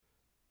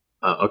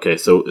Okay,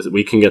 so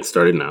we can get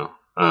started now.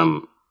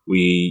 We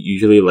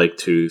usually like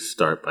to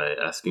start by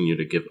asking you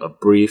to give a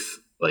brief,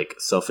 like,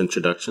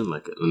 self-introduction,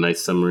 like a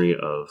nice summary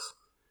of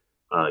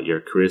your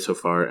career so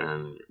far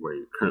and where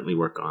you currently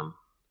work on.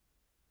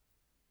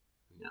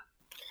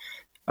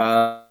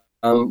 Yeah.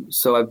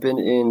 So I've been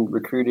in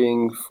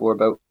recruiting for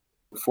about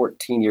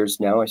 14 years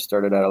now. I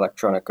started at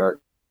Electronic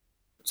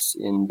Arts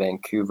in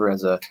Vancouver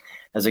as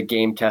a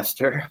game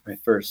tester. My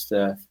first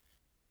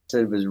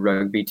it was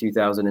Rugby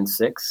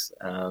 2006,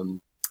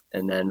 and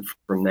then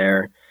from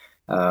there,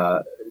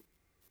 uh,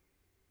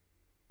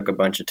 took a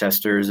bunch of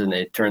testers and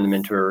they turned them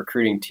into a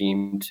recruiting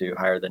team to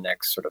hire the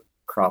next sort of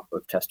crop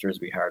of testers.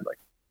 We hired like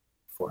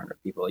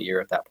 400 people a year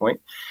at that point.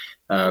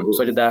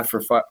 So I did that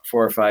for 4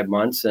 or 5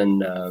 months,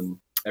 and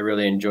I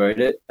really enjoyed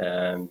it.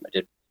 I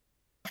did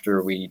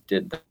After we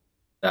did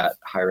that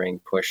hiring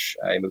push,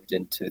 I moved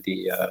into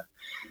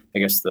I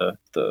guess the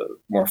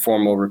more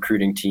formal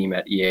recruiting team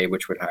at EA,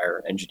 which would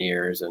hire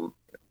engineers and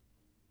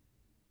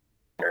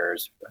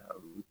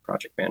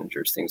project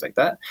managers, things like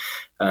that.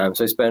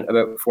 So I spent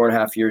about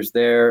 4.5 years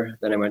there.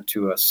 Then I went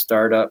to a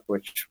startup,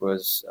 which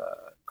was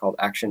called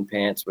Action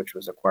Pants, which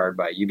was acquired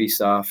by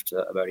Ubisoft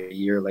about a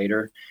year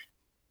later.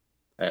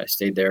 I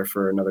stayed there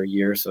for another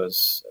year, so I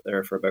was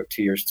there for about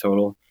 2 years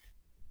total.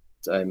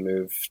 I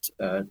moved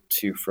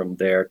from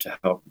there to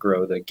help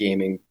grow the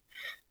gaming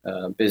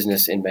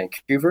business in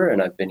Vancouver,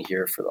 and I've been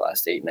here for the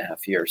last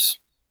 8.5 years.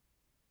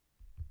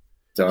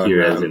 So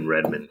here as in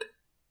Redmond.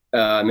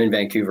 I'm in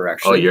Vancouver,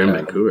 actually. Oh, you're in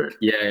Vancouver.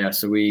 Yeah.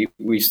 So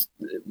Microsoft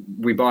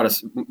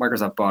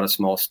bought a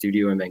small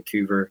studio in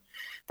Vancouver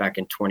back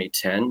in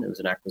 2010. It was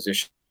an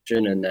acquisition,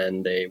 and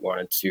then they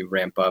wanted to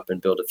ramp up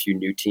and build a few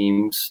new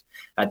teams.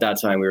 At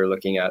that time, we were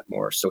looking at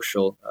more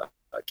social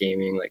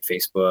gaming, like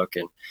Facebook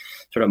and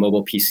sort of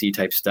mobile PC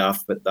type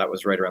stuff. But that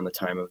was right around the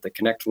time of the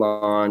Kinect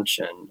launch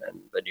and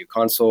the new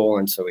console,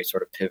 and so we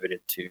sort of pivoted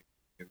to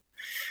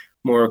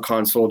more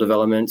console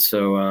development.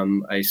 So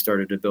I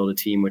started to build a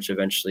team, which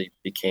eventually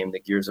became the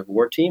Gears of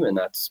War team, and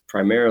that's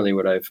primarily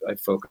what I've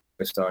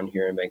focused on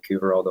here in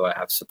Vancouver. Although I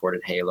have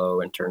supported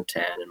Halo and Turn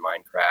 10 and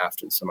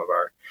Minecraft and some of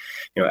our,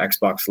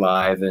 Xbox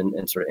Live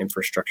and sort of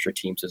infrastructure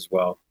teams as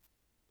well.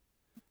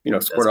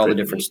 Support all the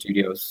different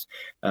studios.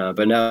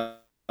 But now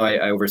I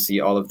oversee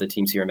all of the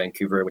teams here in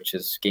Vancouver, which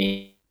is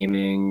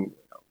gaming,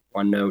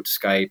 OneNote,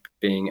 Skype,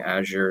 Bing,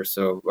 Azure,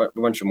 so a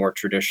bunch of more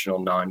traditional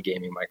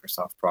non-gaming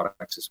Microsoft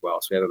products as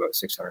well. So we have about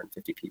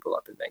 650 people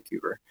up in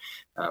Vancouver.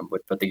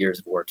 But the Gears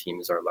of War team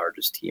is our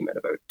largest team at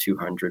about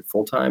 200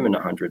 full-time and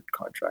 100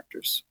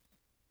 contractors.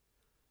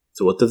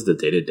 So what does the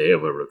day-to-day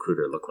of a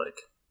recruiter look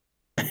like?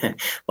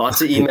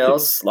 Lots of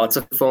emails, lots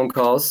of phone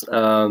calls.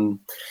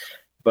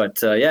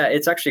 But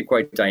it's actually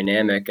quite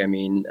dynamic. I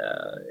mean,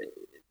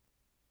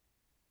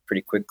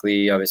 pretty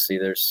quickly. Obviously,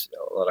 there's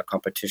a lot of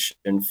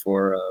competition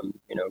for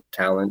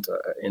talent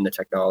in the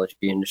technology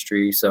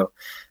industry. So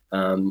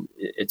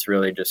it's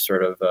really just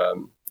sort of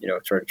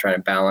trying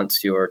to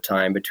balance your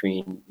time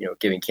between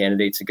giving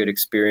candidates a good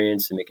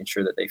experience and making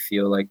sure that they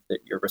feel like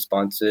that you're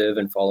responsive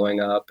and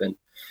following up and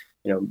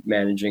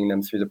managing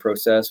them through the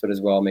process, but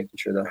as well making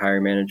sure that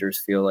hiring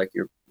managers feel like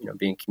you're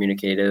being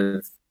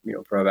communicative,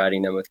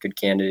 providing them with good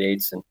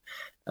candidates and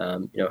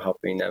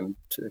helping them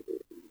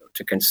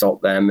to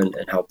consult them and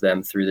help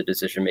them through the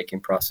decision-making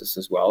process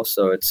as well.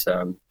 So it's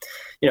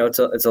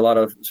it's a lot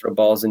of sort of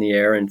balls in the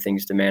air and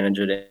things to manage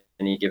at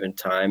any given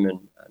time,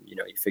 and you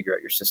figure out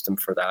your system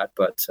for that.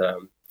 But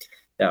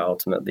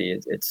ultimately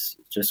it's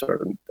just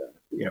sort of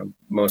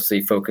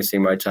mostly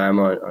focusing my time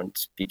on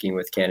speaking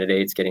with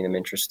candidates, getting them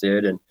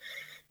interested, and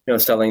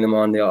selling them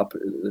on the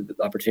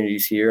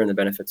opportunities here and the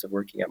benefits of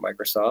working at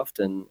Microsoft,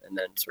 and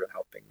then sort of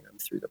helping them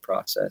through the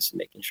process and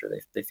making sure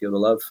they feel the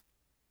love.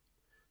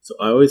 So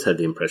I always had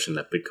the impression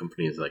that big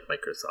companies like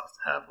Microsoft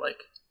have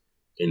like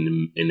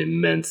an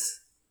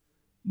immense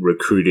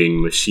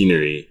recruiting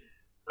machinery.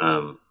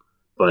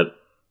 But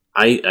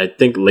I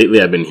think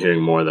lately I've been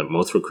hearing more that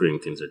most recruiting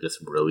teams are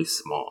just really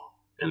small.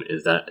 And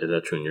is that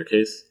true in your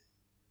case?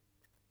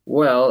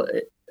 Well,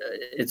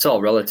 it's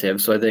all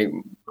relative. So I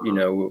think,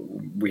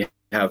 we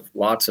have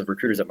lots of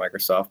recruiters at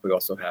Microsoft. We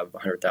also have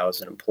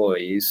 100,000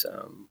 employees.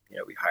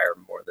 We hire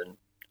more than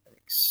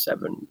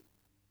 7,000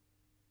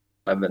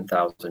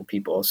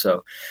 people.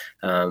 So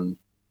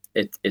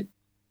it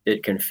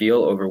can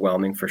feel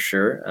overwhelming for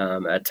sure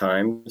at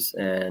times,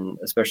 and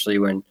especially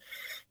when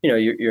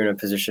you're in a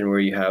position where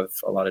you have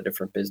a lot of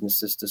different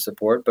businesses to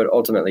support. But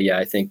ultimately,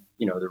 I think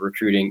the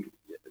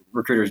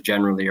recruiters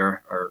generally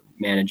are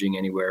managing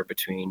anywhere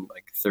between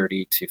like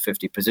 30 to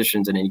 50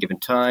 positions at any given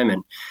time,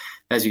 and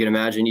as you can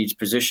imagine, each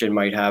position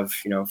might have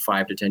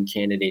 5 to 10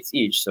 candidates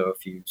each. So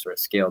if you sort of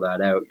scale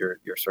that out, you're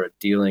sort of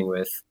dealing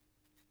with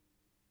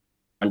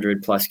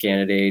 100 plus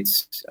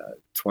candidates,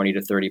 20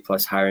 to 30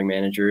 plus hiring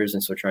managers,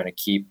 and so trying to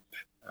keep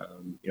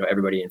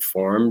everybody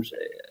informed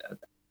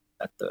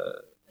and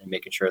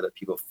making sure that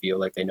people feel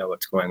like they know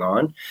what's going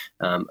on.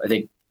 I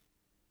think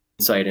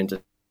insight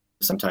into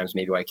sometimes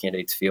maybe why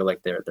candidates feel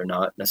like they're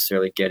not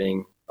necessarily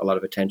getting a lot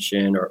of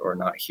attention or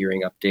not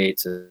hearing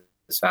updates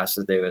as fast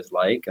as they would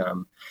like.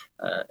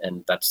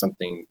 And that's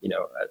something,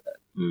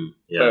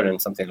 Yeah,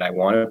 and something that I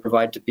want to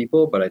provide to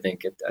people. But I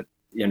think at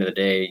the end of the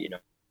day, you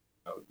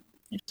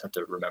just have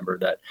to remember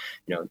that,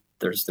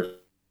 there's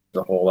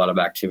a whole lot of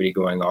activity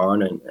going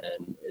on, and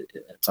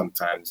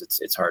sometimes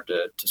it's hard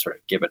to sort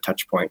of give a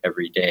touch point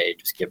every day,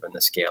 just given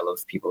the scale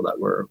of people that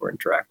we're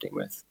interacting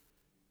with.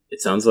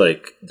 it sounds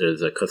like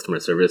there's a customer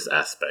service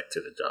aspect to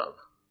the job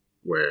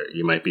where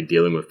you might be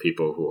dealing with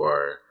people who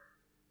are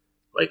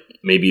like,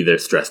 maybe they're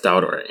stressed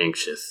out or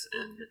anxious,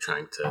 and you're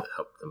trying to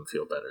help them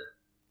feel better.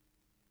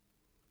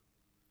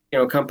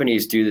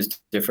 Companies do this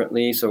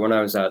differently. So when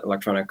I was at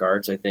Electronic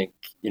Arts, I think,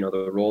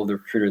 the role of the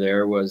recruiter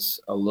there was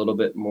a little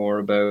bit more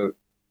about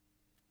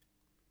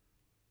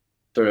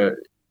sort of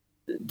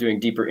doing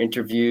deeper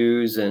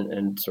interviews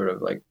and sort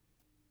of like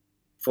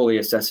fully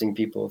assessing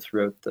people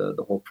throughout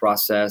the whole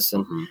process.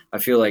 And I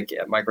feel like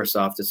at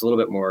Microsoft, it's a little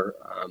bit more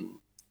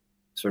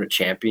sort of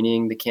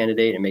championing the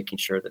candidate and making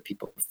sure that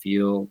people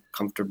feel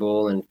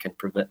comfortable and can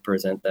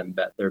present them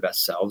their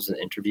best selves in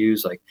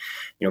interviews. Like,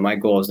 my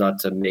goal is not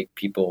to make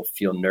people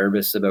feel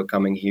nervous about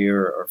coming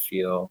here or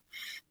feel,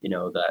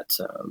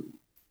 that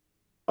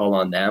all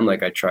on them.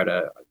 Like, I try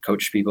to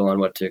coach people on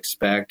what to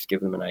expect, give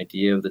them an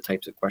idea of the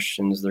types of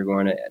questions they're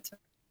going to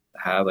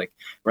have. Like,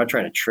 we're not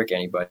trying to trick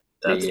anybody.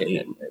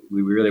 And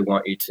we really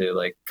want you to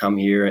like come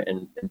here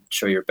and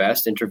show your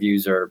best.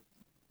 Interviews are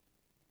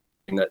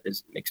that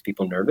makes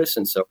people nervous,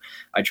 and so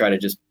I try to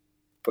just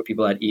put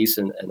people at ease,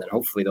 and then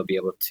hopefully they'll be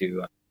able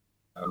to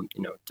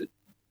the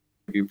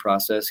review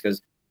process,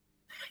 because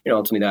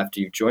ultimately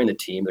after you join the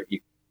team, that you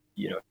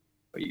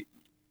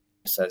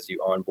as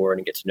you onboard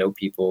and get to know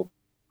people,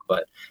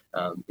 but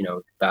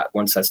that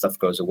once that stuff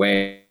goes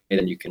away,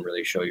 then you can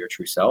really show your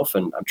true self.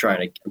 And I'm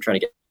trying to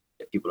get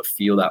people to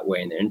feel that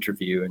way in the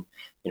interview, and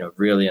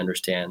really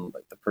understand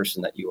like the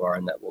person that you are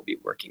and that we'll be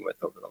working with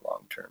over the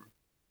long term.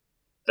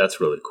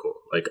 That's really cool.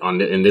 Like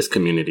in this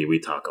community, we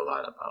talk a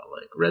lot about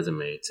like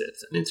resume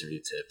tips and interview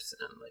tips,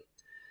 and like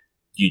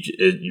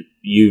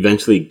you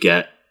eventually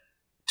get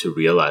to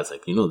realize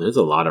like, there's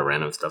a lot of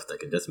random stuff that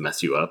can just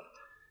mess you up.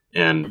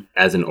 And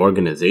as an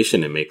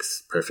organization, it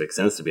makes perfect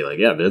sense to be like,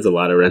 yeah, there's a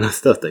lot of random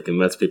stuff that can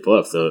mess people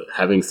up. So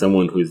having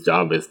someone whose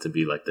job is to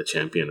be like the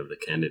champion of the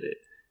candidate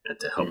and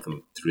to help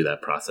them through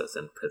that process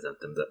and present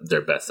them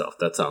their best self,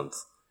 that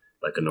sounds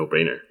like a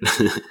no-brainer.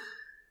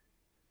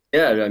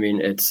 Yeah, I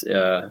mean, it's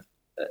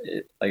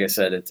like I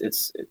said,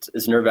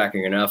 it's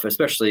nerve-wracking enough,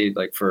 especially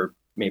like for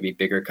maybe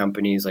bigger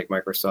companies like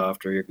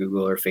Microsoft or your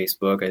Google or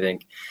Facebook. I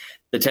think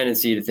the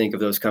tendency to think of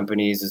those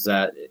companies is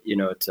that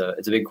it's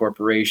a big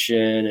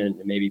corporation, and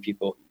maybe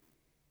people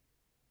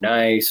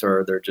nice,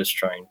 or they're just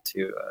trying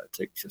to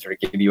sort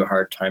of give you a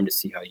hard time to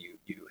see how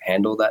you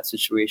handle that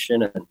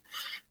situation. And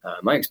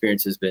my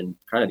experience has been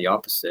kind of the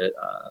opposite.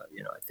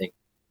 I think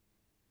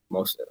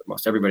most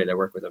everybody that I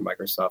work with at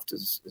Microsoft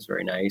is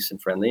very nice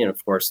and friendly. And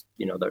of course,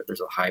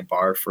 there's a high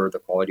bar for the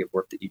quality of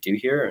work that you do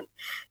here, and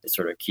it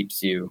sort of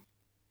keeps you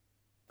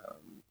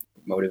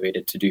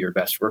motivated to do your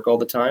best work all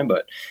the time.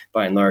 But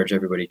by and large,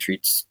 everybody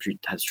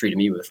has treated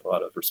me with a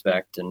lot of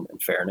respect and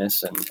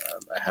fairness, and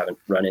I haven't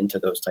run into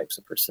those types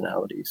of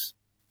personalities.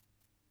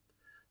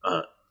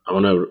 I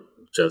want to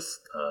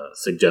just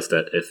suggest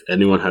that if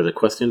anyone has a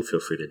question,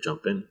 feel free to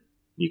jump in.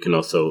 You can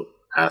also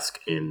ask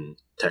in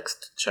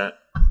text chat.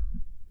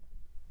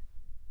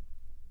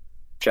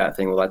 Chat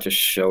thing, will that just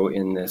show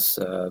in this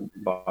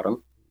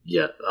bottom?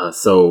 Yeah.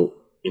 So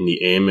in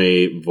the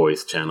AMA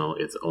voice channel,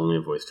 it's only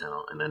a voice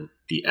channel, and then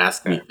the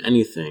Ask Me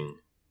Anything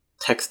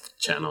text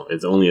channel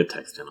is only a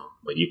text channel,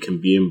 but you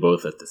can be in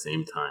both at the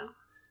same time.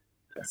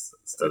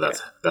 So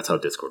that's how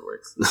Discord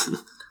works.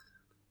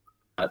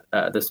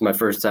 This is my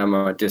first time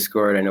on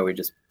Discord. I know we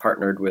just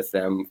partnered with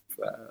them.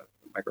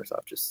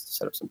 Microsoft just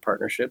set up some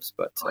partnerships,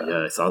 but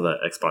I saw the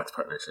Xbox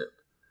partnership.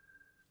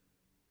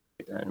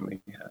 And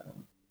we.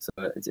 So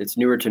it's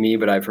newer to me,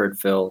 but I've heard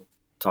Phil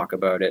talk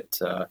about it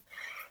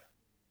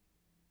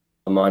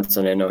months,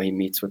 and I know he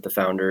meets with the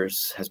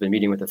founders, has been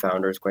meeting with the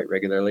founders quite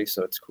regularly.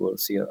 So it's cool to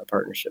see a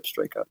partnership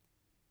strike up.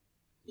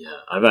 Yeah,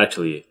 I've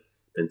actually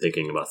been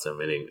thinking about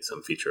submitting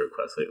some feature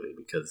requests lately,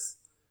 because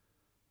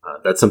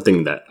that's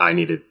something that I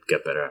need to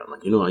get better at. I'm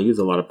like, I use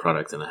a lot of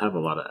products and I have a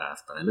lot of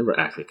asks, but I never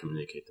actually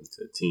communicate them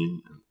to the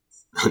team.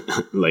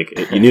 And like,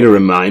 you need to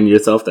remind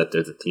yourself that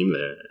there's a team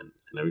there and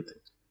everything.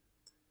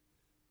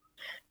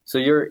 So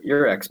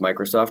you're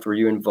ex-Microsoft. Were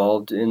you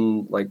involved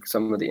in like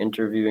some of the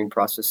interviewing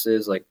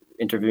processes, like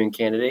interviewing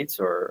candidates,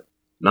 or?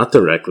 Not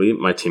directly.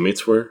 My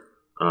teammates were.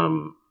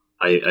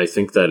 I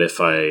think that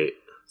I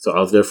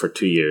was there for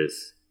 2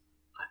 years.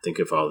 I think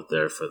if I was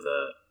there for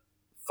the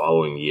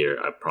following year,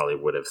 I probably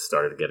would have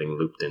started getting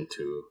looped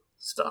into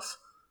stuff.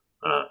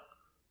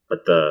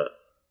 But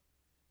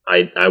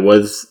I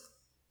was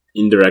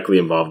indirectly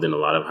involved in a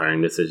lot of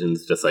hiring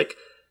decisions, just like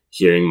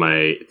hearing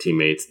my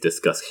teammates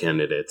discuss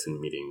candidates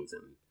in meetings,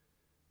 and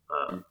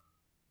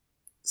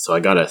so I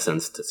got a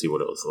sense to see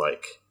what it was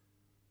like.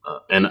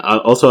 And I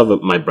also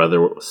have my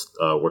brother works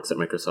at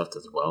Microsoft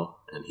as well,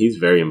 and he's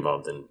very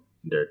involved in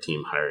their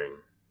team hiring.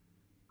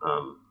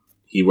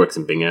 he works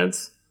in Bing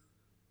Ads,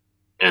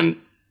 and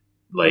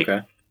like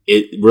Okay.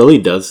 it really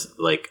does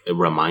like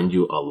remind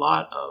you a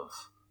lot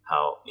of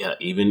how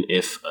even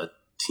if a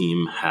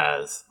team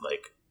has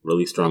like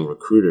really strong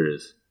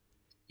recruiters,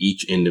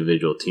 each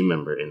individual team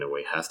member in a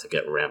way has to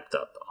get ramped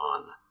up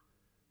on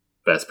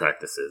best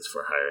practices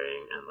for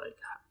hiring, and like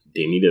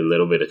they need a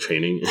little bit of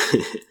training.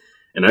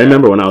 And I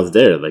remember when I was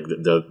there, like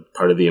the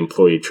part of the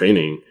employee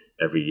training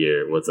every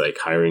year was like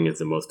hiring is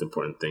the most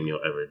important thing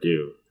you'll ever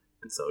do,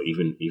 and so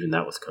even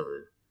that was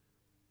covered.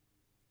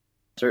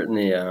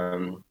 Certainly,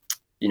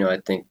 I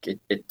think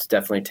it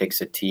definitely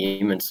takes a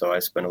team, and so I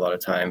spend a lot of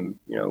time,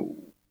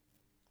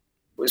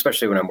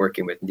 especially when I'm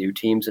working with new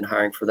teams and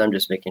hiring for them,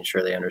 just making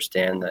sure they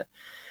understand that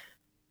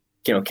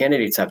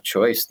candidates have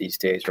choice these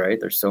days, right?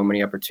 There's so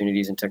many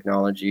opportunities in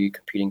technology,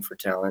 competing for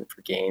talent,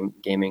 for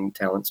gaming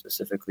talent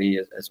specifically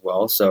as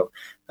well. So,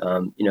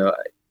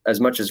 as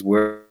much as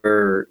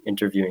we're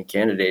interviewing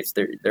candidates,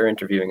 they're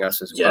interviewing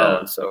us as well.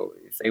 And so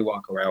if they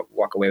walk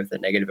away with a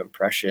negative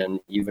impression,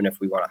 even if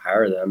we want to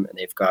hire them and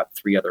they've got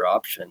three other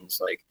options,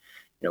 like,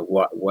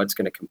 what's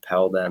going to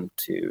compel them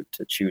to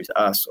choose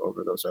us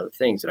over those other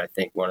things? And I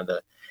think one of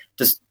the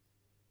just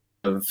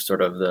of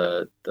sort of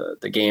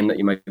the game that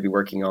you might be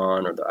working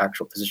on or the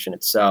actual position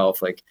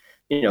itself, like,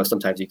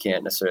 sometimes you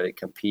can't necessarily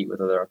compete with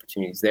other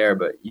opportunities there,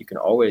 but you can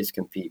always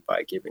compete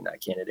by giving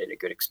that candidate a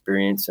good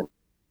experience. And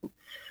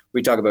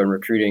we talk about in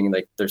recruiting,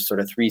 like there's sort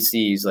of 3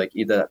 C's, like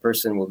either that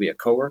person will be a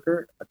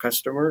coworker, a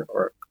customer,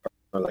 or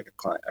like a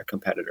client, a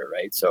competitor,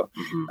 right? So,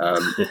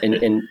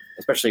 and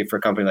especially for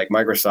a company like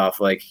Microsoft,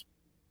 like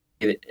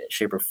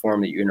shape or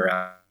form that you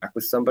interact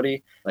with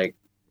somebody, like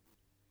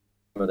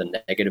of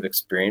the negative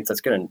experience,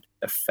 that's going to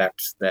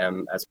affect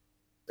them as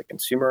a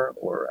consumer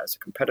or as a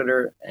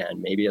competitor,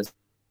 and maybe as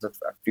a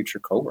future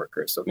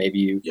coworker. So maybe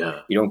you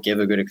don't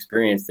give a good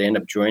experience, they end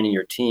up joining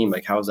your team.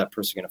 Like, how is that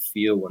person going to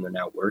feel when they're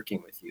now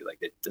working with you? Like,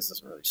 this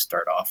doesn't really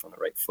start off on the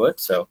right foot.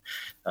 So,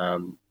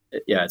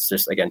 it's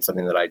just, again,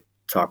 something that I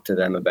talk to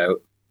them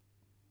about.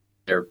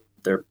 They're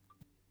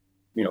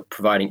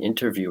providing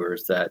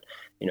interviewers that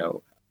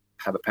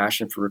have a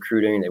passion for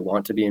recruiting. They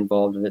want to be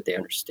involved in it. They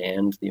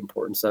understand the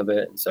importance of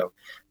it. And so,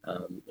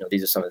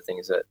 these are some of the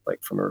things that,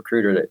 like, from a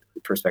recruiter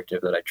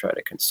perspective, that I try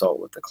to consult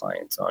with the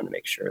clients on to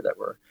make sure that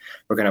we're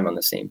kind of on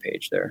the same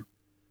page there.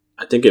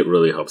 I think it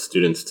really helps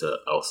students to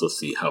also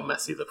see how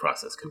messy the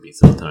process can be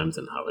sometimes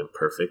and how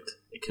imperfect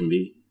it can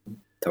be.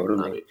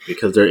 Totally.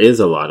 Because there is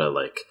a lot of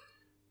like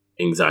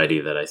anxiety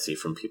that I see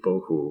from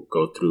people who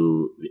go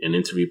through an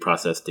interview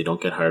process. They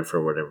don't get hired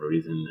for whatever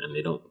reason, and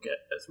they don't get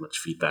as much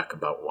feedback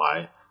about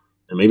why.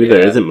 And maybe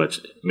there isn't much.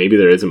 Maybe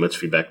there isn't much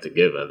feedback to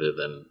give other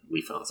than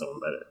we found someone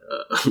better.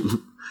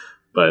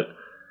 But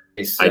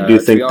I do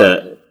think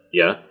that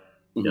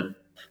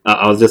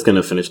I was just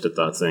gonna finish the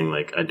thought saying,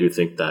 like, I do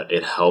think that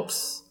it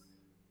helps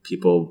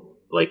people.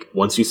 Like,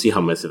 once you see how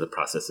messy the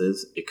process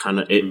is,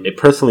 it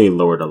personally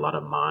lowered a lot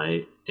of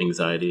my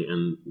anxiety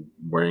and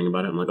worrying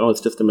about it. I'm like, oh, it's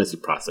just a messy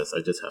process.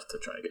 I just have to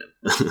try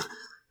again.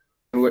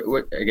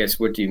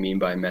 What do you mean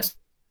by messy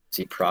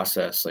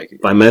process? Like,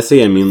 by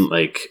messy, I mean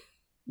like,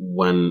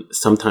 when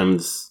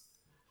sometimes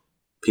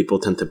people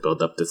tend to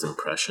build up this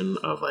impression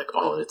of like,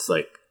 oh, it's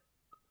like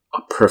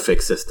a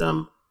perfect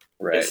system.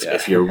 Right.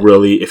 If you're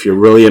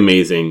really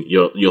amazing,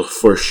 you'll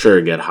for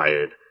sure get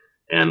hired.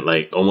 And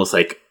like almost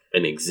like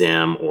an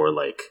exam, or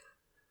like,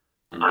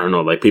 I don't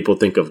know, like people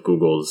think of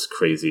Google's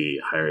crazy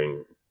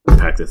hiring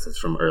practices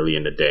from early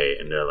in the day,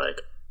 and they're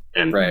like,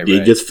 and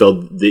they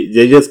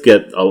just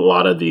get a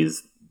lot of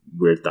these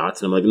weird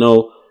thoughts. And I'm like,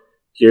 no,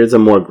 here's a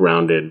more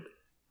grounded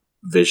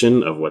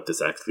vision of what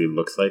this actually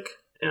looks like.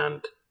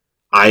 And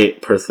I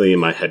personally in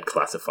my head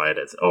classify it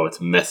as, oh,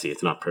 it's messy,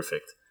 it's not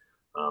perfect.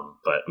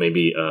 But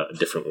maybe a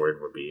different word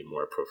would be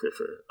more appropriate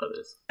for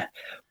others.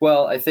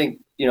 Well, I think,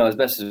 as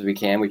best as we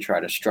can, we try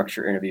to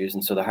structure interviews.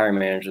 And so the hiring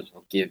managers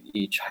will give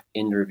each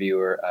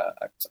interviewer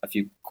a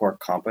few core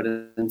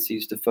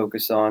competencies to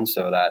focus on,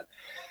 so that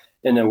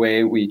in a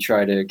way we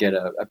try to get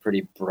a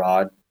pretty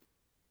broad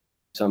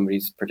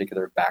somebody's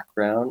particular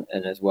background,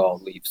 and as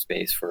well leave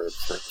space for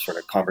sort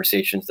of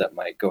conversations that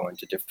might go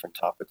into different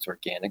topics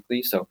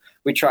organically. So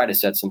we try to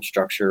set some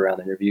structure around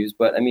interviews,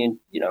 but I mean,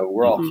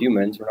 we're all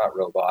humans, we're not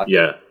robots.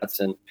 Yeah.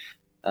 And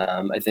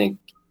I think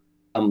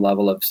some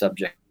level of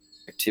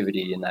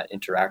subjectivity in that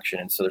interaction.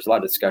 And so there's a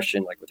lot of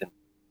discussion, like within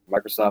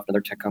Microsoft and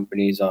other tech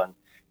companies, on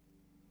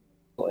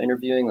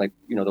interviewing, like,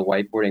 the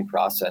whiteboarding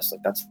process.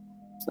 Like, that's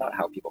not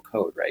how people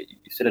code, right? You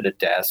sit at a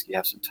desk, you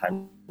have some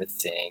time to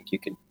think, you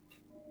can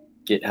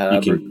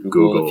GitHub or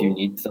Google if you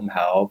need some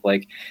help.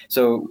 Like,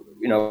 so,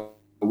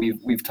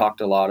 we've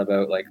talked a lot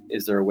about, like,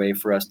 is there a way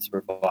for us to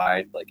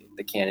provide, like,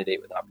 the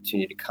candidate with an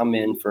opportunity to come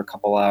in for a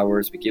couple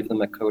hours? We give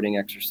them a coding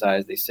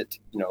exercise. They sit,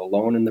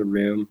 alone in the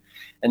room,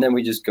 and then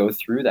we just go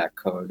through that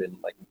code and,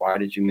 like, why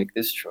did you make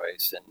this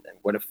choice? And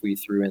what if we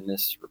threw in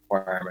this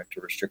requirement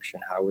or restriction?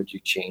 How would you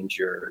change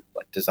your,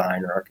 like,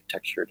 design or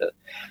architecture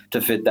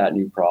to fit that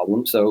new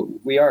problem? So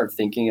we are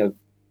thinking of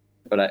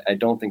but I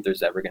don't think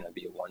there's ever going to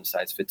be a one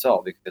size fits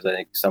all, because I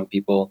think some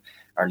people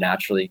are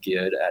naturally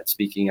good at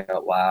speaking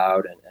out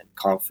loud and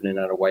confident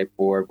at a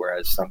whiteboard,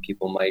 whereas some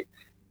people might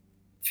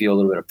feel a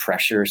little bit of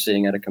pressure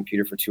sitting at a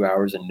computer for 2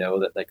 hours and know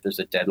that like there's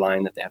a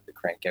deadline that they have to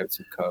crank out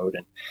some code.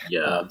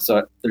 And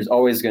so there's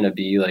always going to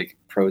be like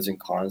pros and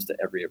cons to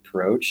every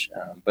approach.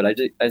 But I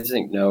just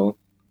think, no,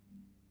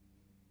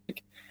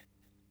 like,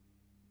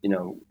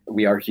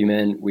 we are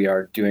human. We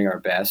are doing our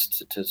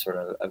best to sort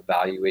of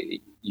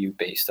evaluate you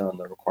based on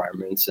the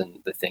requirements and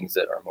the things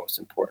that are most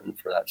important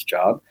for that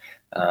job.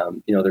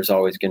 There's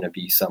always going to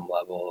be some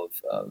level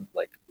of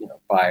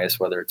bias,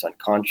 whether it's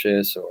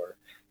unconscious or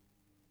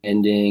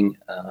ending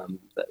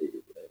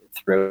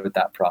throughout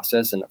that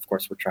process. And of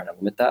course, we're trying to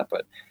limit that,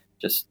 but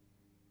just,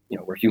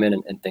 we're human,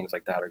 and things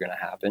like that are going to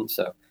happen.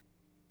 So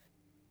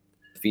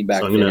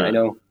feedback thing, I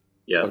know.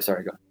 Yeah. Oh,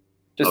 sorry, go.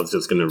 I was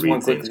just going to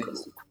read Zane's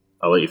question.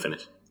 I'll let you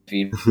finish.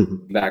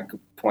 Feedback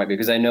point,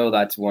 because I know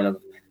that's one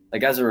of,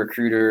 like, as a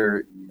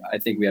recruiter, I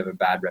think we have a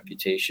bad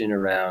reputation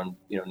around,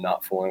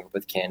 not following up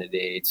with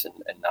candidates and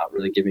not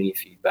really giving you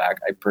feedback.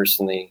 I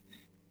personally,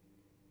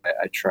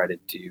 I try to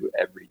do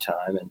every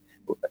time. And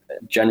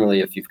generally,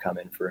 if you've come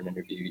in for an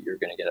interview, you're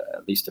going to get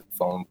at least a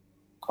phone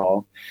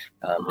call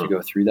to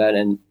go through that.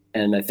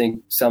 And I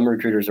think some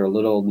recruiters are a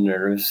little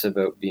nervous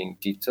about being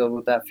detailed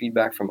with that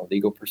feedback from a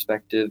legal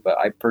perspective. But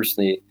I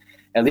personally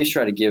at least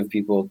try to give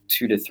people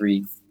 2 to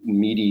 3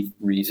 meaty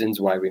reasons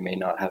why we may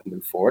not have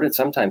moved forward. And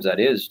sometimes that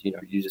is,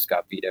 you just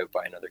got beat out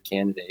by another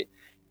candidate.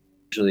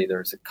 Usually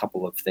there's a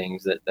couple of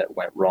things that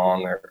went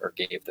wrong or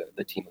gave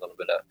the team a little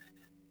bit of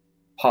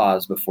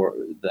pause before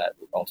that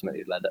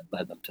ultimately led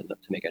them to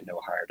make a no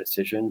hire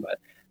decision. But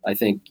I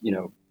think,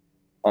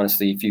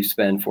 honestly, if you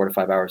spend 4 to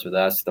 5 hours with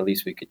us, the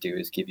least we could do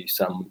is give you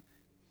some,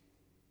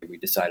 we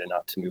decided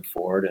not to move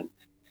forward. And,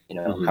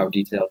 how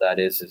detailed that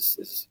is,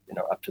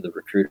 up to the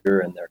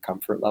recruiter and their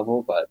comfort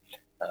level. But,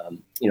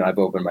 I've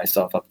opened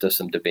myself up to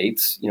some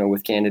debates,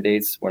 with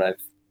candidates when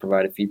I've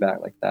provided feedback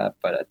like that.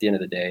 But at the end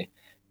of the day,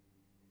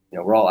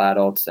 we're all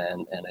adults,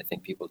 and I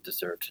think people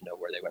deserve to know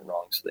where they went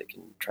wrong so they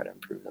can try to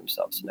improve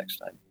themselves the next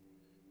time.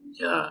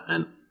 Yeah,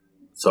 and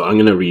so I'm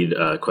going to read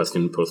a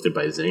question posted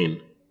by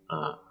Zane.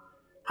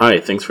 Hi,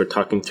 thanks for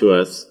talking to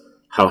us.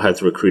 How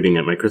has recruiting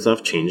at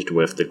Microsoft changed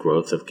with the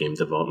growth of game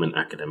development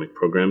academic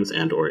programs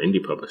and or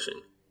indie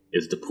publishing?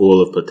 Is the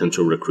pool of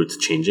potential recruits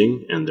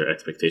changing and their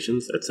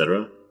expectations,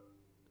 etc.?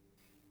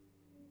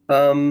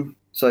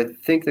 So I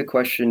think the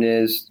question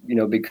is,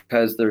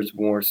 because there's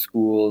more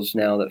schools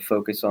now that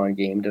focus on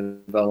game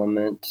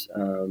development,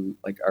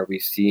 are we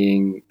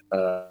seeing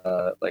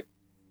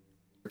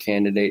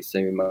candidates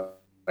that we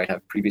might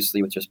have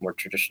previously with just more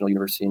traditional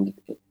university?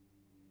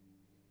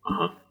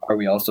 Are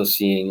we also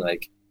seeing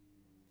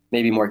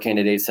maybe more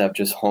candidates have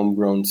just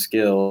homegrown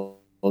skills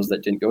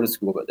that didn't go to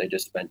school, but they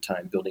just spent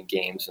time building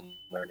games and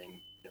learning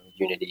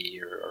Unity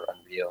or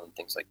Unreal and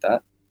things like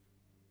that?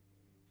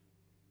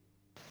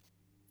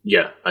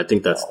 Yeah, I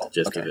think that's the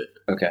gist of it.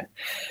 Okay.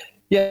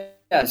 Yeah,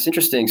 it's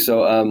interesting.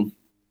 So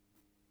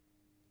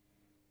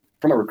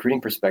from a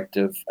recruiting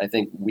perspective, I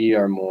think we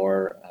are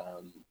more,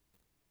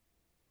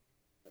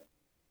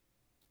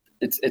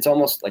 it's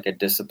almost like a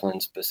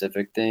discipline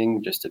specific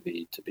thing, just to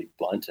be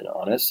blunt and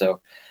honest.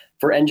 So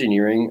for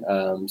engineering,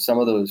 some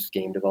of those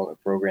game development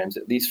programs,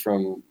 at least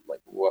from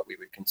what we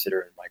would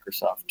consider in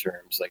Microsoft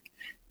terms,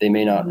 they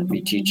may not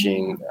be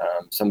teaching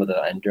some of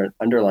the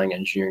underlying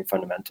engineering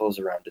fundamentals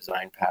around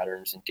design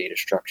patterns and data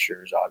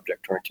structures,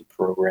 object-oriented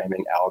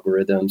programming,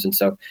 algorithms. And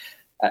so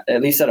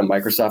at least at a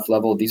Microsoft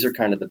level, these are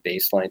kind of the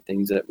baseline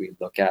things that we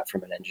look at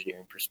from an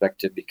engineering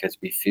perspective, because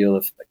we feel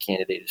if a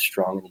candidate is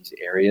strong in these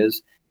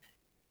areas,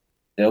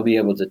 they'll be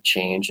able to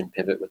change and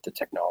pivot with the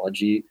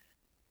technology.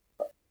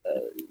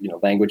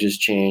 Languages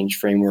change,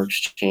 frameworks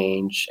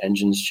change,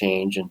 engines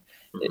change, and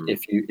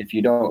if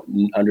you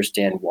don't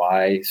understand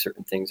why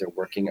certain things are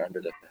working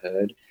under the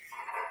hood,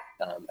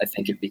 I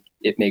think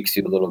it makes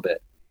you a little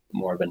bit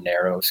more of a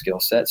narrow skill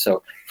set.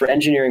 So for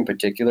engineering in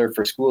particular,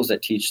 for schools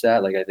that teach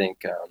that, I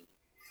think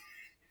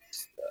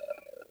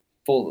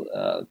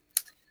the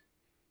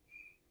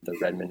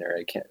Redmond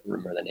area, I can't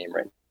remember the name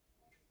right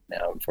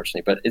now,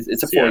 unfortunately, but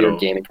it's a 4-year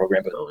gaming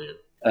program.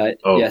 But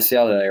yeah,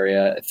 Seattle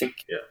area, I think.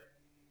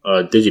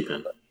 Yeah,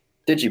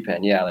 DigiPen,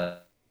 yeah.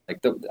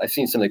 I've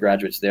seen some of the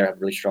graduates there have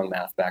really strong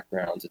math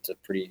backgrounds. It's a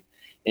pretty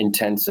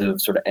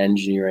intensive sort of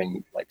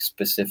engineering,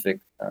 specific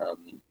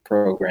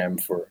program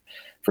for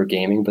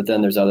gaming. But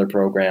then there's other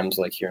programs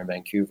like here in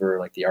Vancouver,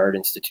 like the Art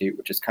Institute,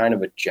 which is kind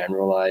of a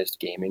generalized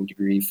gaming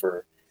degree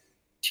for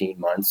 18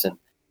 months. And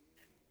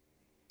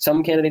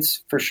some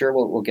candidates for sure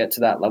will get to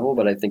that level,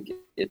 but I think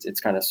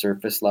it's kind of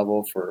surface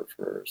level for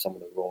some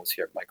of the roles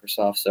here at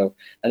Microsoft. So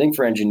I think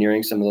for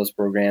engineering, some of those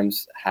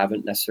programs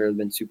haven't necessarily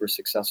been super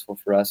successful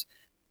for us.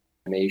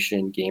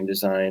 Animation, game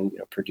design,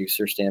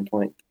 producer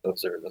standpoint,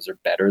 those are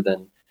better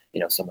than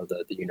some of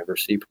the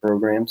university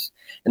programs.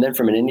 And then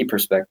from an indie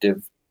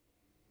perspective,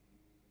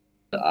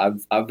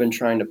 I've been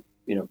trying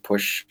to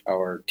push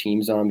our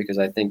teams on, because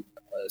I think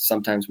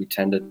sometimes we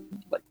tend to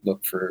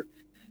look for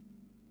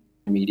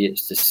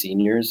intermediates to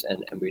seniors,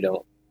 and we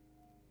don't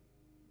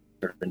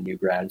sort of new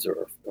grads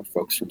or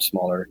folks from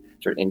smaller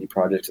sort of indie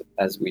projects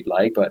as we'd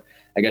like. But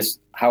I guess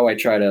how I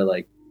try to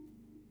like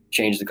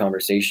change the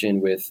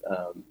conversation with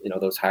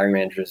those hiring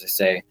managers is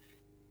say,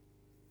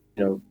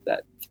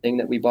 that thing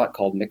that we bought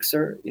called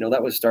Mixer,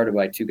 that was started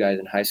by two guys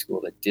in high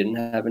school that didn't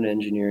have an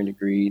engineering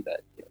degree,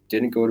 that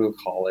didn't go to a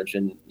college,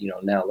 and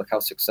now look how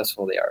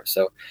successful they are.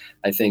 So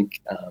I think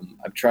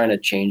I'm trying to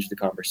change the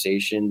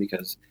conversation,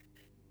 because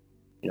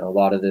a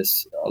lot of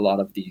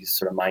these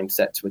sort of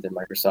mindsets within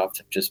Microsoft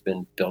have just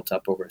been built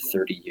up over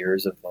 30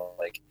 years of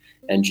like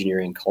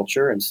engineering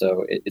culture. And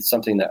so it's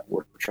something that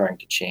we're trying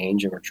to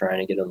change, and we're trying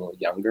to get a little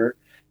younger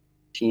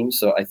team.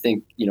 So I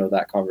think,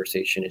 that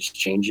conversation is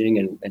changing,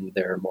 and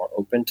they're more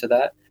open to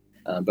that.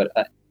 But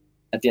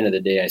at the end of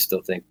the day, I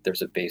still think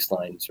there's a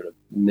baseline sort of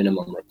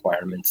minimum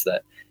requirements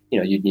that,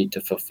 you'd need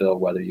to fulfill,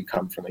 whether you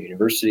come from a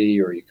university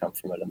or you come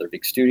from another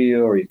big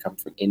studio or you come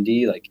from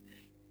indie. Like,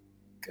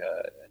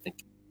 I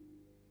think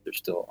there's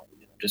still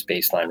just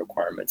baseline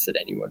requirements that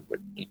anyone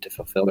would need to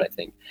fulfill. But I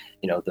think,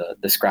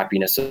 the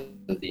scrappiness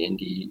of the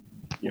indie,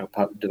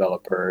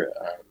 developer,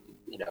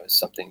 is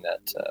something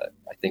that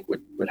I think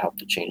would help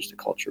to change the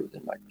culture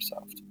within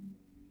Microsoft.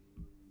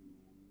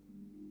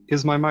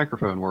 Is my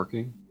microphone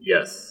working?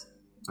 Yes.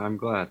 I'm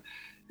glad.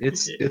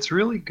 It's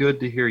really good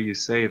to hear you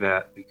say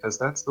that, because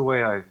that's the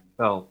way I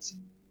felt.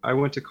 I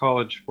went to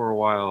college for a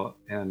while,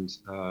 and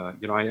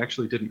I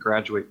actually didn't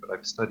graduate, but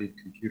I've studied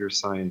computer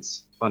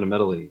science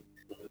fundamentally.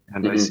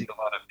 And I see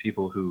a lot of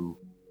people who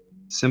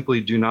simply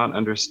do not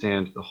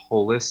understand the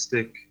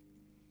holistic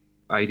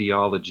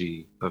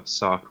ideology of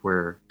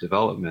software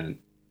development,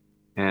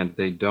 and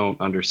they don't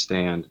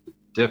understand the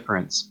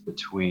difference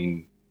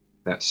between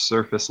that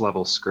surface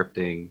level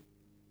scripting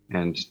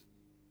and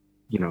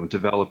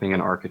developing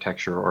an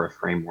architecture or a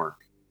framework.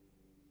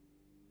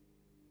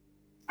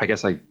 I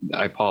guess I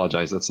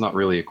apologize, that's not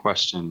really a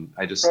question.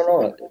 I just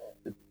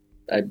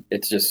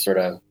it's just sort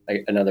of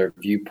another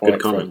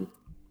viewpoint from,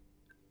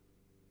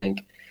 I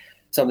think,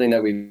 something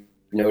that we've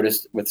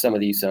noticed with some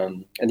of these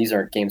and these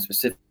aren't game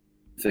specific,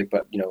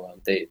 but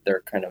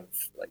they're kind of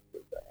like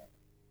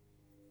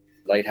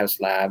Lighthouse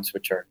Labs,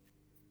 which are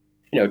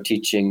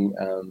teaching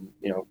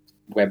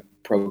web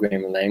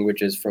programming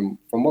languages. From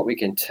what we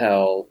can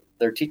tell,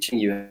 they're teaching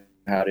you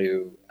how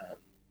to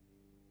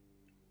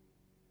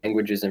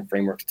languages and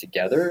frameworks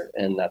together,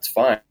 and that's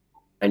fine,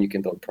 and you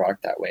can build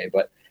product that way.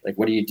 But like,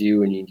 what do you do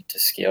when you need to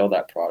scale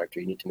that product,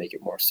 or you need to make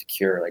it more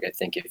secure? Like, I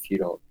think if you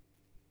don't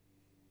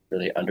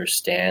really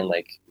understand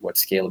like what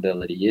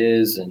scalability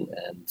is and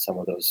some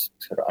of those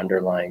sort of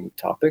underlying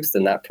topics,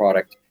 then that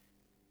product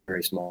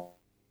very small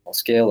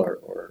scale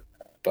or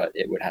but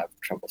it would have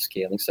trouble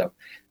scaling. So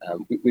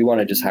we want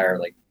to just hire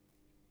like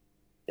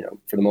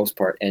for the most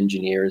part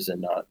engineers,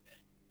 and not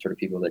sort of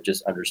people that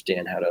just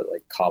understand how to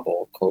like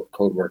cobble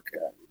code work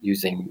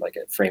using like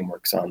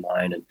frameworks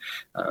online. And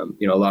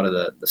a lot of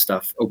the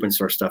stuff, open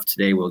source stuff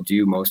today, will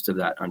do most of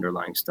that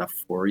underlying stuff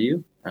for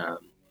you.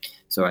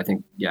 So I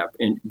think,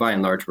 by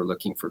and large, we're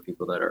looking for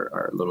people that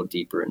are a little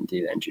deeper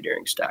into the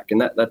engineering stack.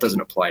 And that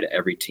doesn't apply to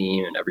every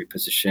team and every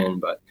position,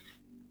 but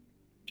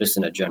just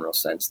in a general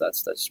sense,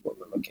 that's what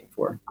we're looking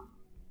for.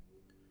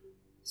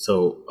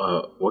 So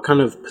what kind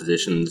of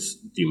positions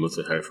do you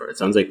mostly hire for? It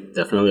sounds like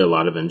definitely a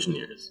lot of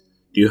engineers.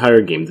 Do you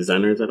hire game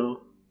designers at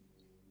all?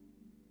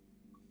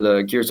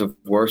 The Gears of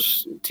War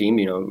team,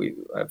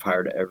 I've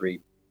hired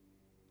every.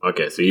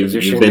 Okay, so you've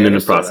been in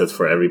the process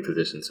for every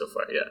position so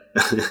far,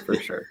 yeah. For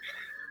sure.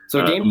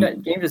 So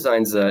game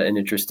design's an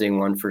interesting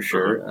one for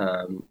sure.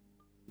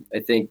 I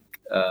think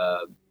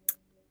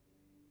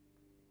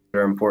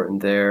they're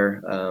important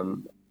there.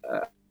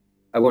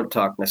 I won't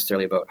talk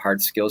necessarily about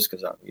hard skills,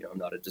 because I'm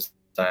not a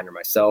designer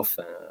myself,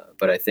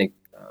 but I think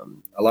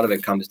a lot of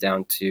it comes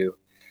down to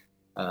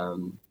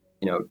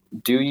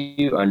do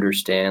you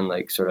understand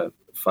like sort of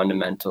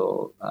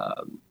fundamental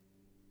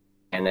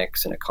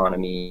mechanics and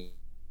economies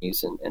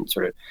and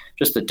sort of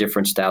just the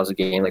different styles of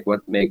game? Like,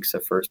 what makes a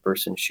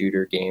first-person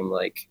shooter game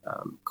like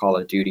Call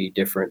of Duty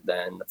different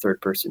than a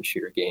third-person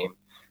shooter game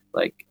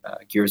like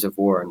Gears of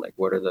War, and like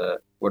what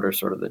are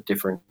sort of the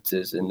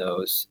differences in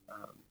those?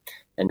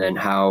 And then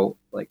how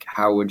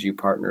would you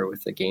partner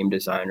with a game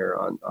designer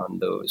on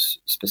those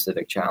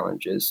specific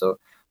challenges? So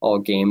all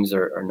games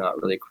are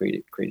not really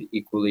created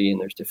equally,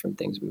 and there's different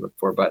things we look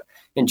for. But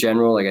in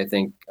general, like I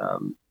think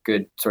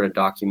good sort of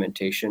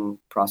documentation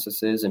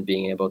processes, and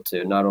being able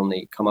to not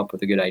only come up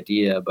with a good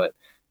idea, but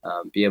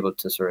be able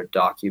to sort of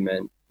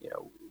document,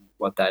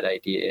 what that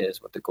idea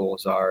is, what the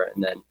goals are,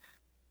 and then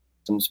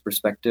some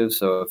perspective.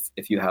 So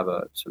if you have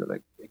a sort of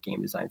a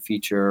game design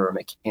feature or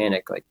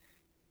mechanic, like,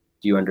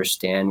 do you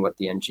understand what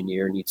the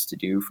engineer needs to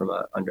do from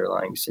an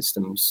underlying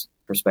systems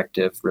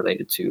perspective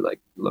related to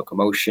like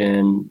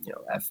locomotion,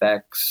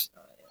 FX,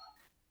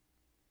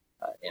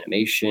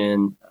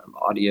 animation,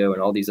 audio,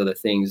 and all these other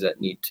things that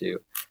need to,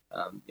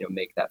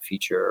 make that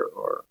feature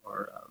or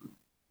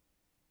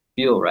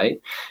feel right.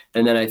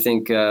 And then I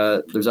think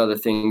there's other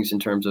things in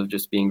terms of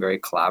just being very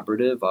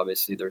collaborative.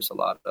 Obviously, there's a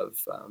lot of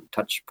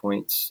touch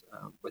points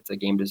with the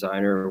game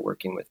designer,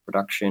 working with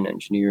production,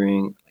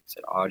 engineering, like I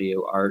said,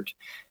 audio, art,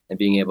 and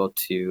being able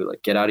to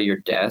like get out of your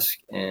desk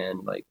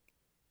and like,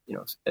 you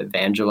know,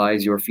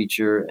 evangelize your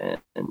feature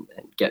and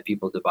get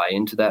people to buy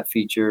into that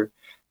feature,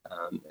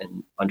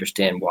 and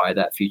understand why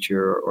that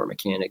feature or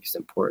mechanic is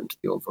important to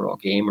the overall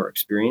game or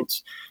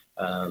experience.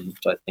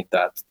 So I think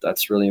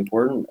that's really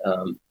important.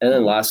 And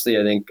then lastly,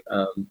 I think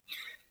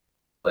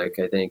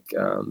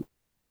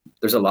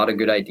there's a lot of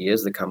good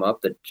ideas that come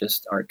up that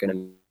just aren't going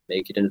to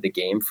make it into the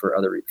game for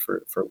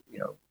you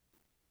know,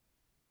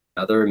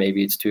 other,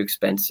 maybe it's too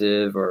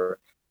expensive, or,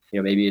 you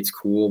know, maybe it's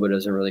cool but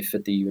doesn't really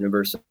fit the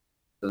universe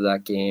of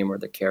that game or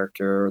the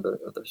character or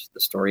the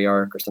story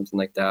arc or something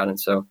like that. And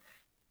so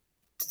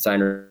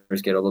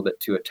designers get a little bit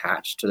too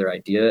attached to their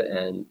idea,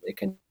 and it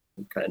can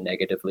kind of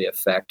negatively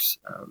affect,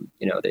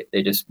 you know,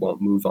 they just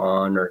won't move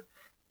on or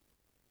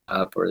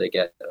up, or they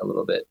get a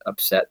little bit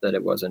upset that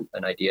it wasn't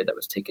an idea that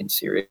was taken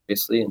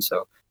seriously. And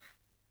so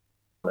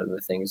one of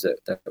the things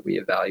that we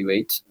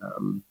evaluate,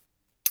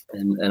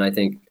 and I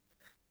think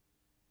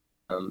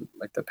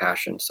like the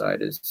passion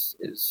side is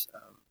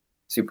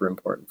super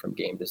important from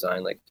game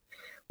design. Like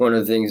one of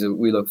the things that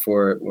we look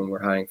for when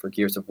we're hiring for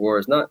Gears of War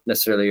is not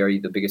necessarily are you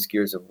the biggest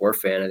Gears of War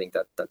fan. I think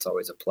that's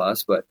always a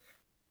plus, but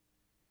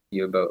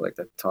you about like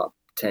the top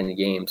 10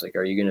 games, like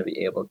are you going to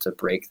be able to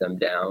break them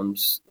down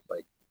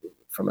like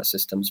from a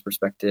systems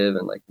perspective,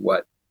 and like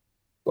what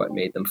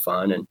made them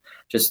fun, and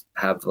just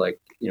have like,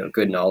 you know,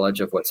 good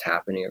knowledge of what's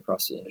happening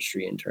across the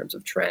industry in terms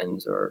of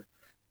trends or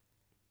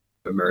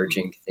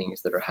emerging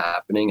things that are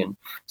happening. And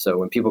so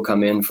when people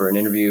come in for an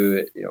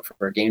interview, you know,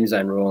 for a game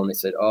design role, and they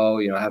said, oh,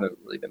 you know, I haven't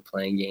really been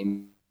playing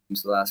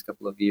games the last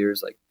couple of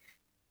years, like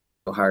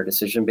no hire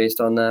decision based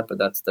on that. But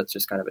that's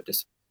just kind of a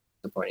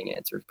disappointing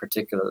answer,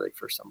 particularly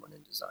for someone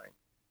in design.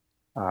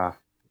 Yeah,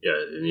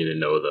 you need to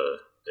know the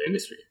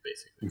industry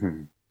basically.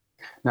 Mm-hmm.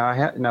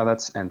 Now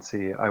that's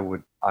NC.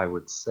 I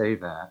would say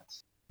that,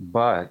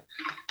 but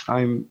I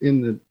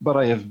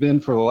have been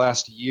for the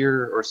last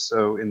year or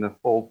so in the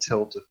full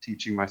tilt of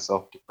teaching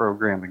myself to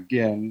program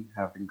again,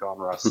 having gone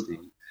rusty.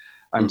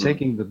 I'm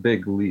taking the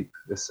big leap,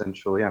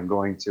 essentially. I'm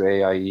going to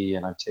AIE,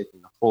 and I'm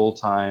taking a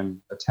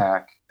full-time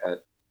attack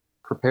at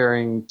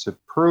preparing to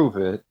prove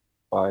it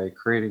by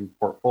creating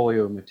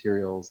portfolio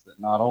materials that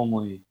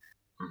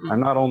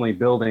I'm not only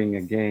building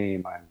a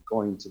game, I'm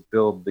going to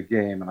build the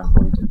game, and I'm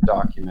going to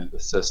document the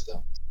system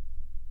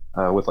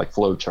with like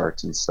flow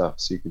charts and stuff,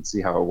 so you can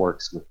see how it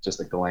works with just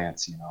a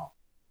glance, you know,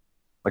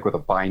 like with a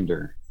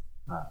binder.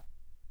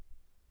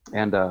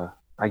 And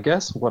I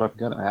guess what I'm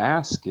going to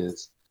ask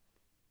is,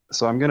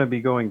 so I'm going to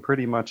be going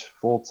pretty much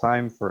full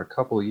time for a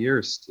couple of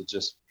years to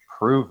just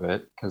prove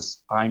it,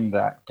 because I'm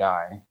that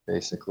guy,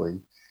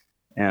 basically.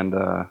 And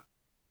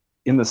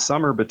in the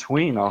summer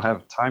between, I'll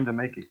have time to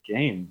make a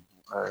game.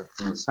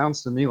 It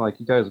sounds to me like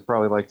you guys would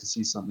probably like to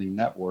see something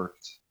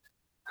networked.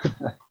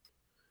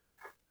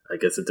 I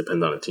guess it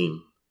depends on a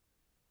team.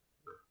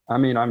 I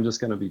mean, I'm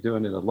just going to be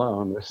doing it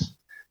alone.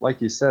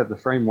 Like you said, the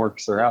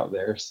frameworks are out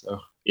there, so.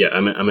 Yeah,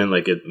 I mean,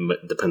 like it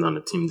depends on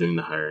the team doing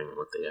the hiring and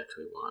what they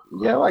actually want.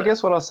 Yeah, well, I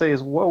guess what I'll say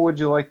is, what would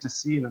you like to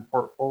see in a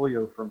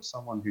portfolio from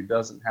someone who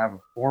doesn't have a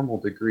formal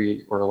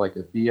degree or like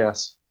a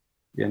BS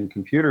in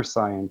computer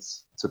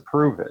science to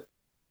prove it?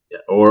 Yeah,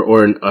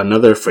 or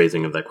another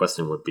phrasing of that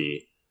question would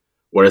be,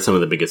 what are some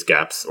of the biggest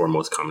gaps or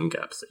most common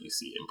gaps that you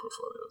see in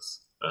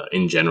portfolios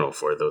in general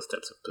for those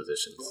types of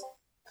positions?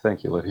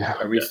 Thank you, Lydia.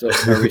 Are we still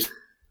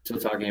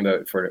talking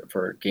about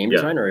for game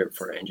design or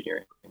for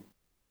engineering?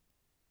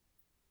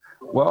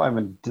 Well, I'm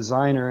a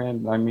designer,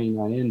 and I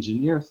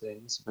engineer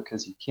things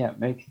because you can't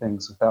make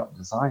things without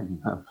designing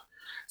them.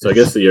 So I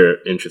guess that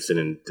you're interested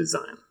in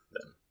design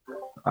then.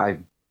 I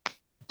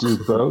do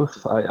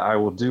both. I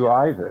will do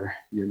either.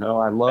 You know,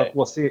 I love.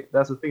 Well, see,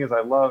 that's the thing is,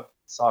 I love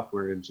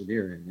software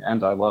engineering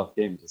and I love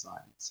game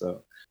design.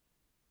 So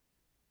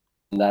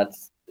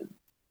that's,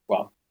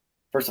 well,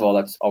 first of all,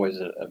 that's always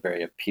a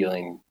very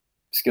appealing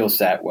skill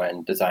set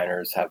when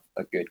designers have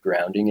a good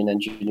grounding in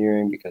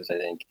engineering, because I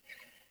think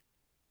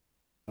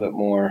a bit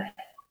more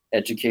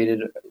educated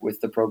with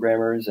the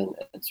programmers and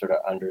sort of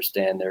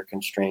understand their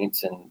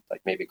constraints and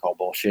like maybe call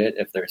bullshit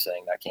if they're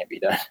saying that can't be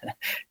done.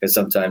 Because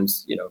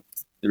sometimes, you know,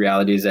 the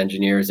reality is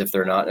engineers, if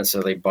they're not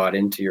necessarily bought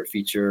into your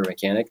feature or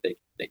mechanic,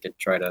 they could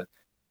try to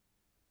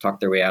talk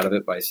their way out of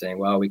it by saying,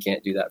 well, we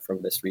can't do that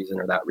from this reason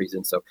or that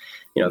reason. So,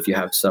 you know, if you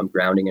have some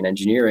grounding in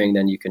engineering,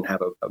 then you can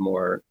have a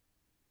more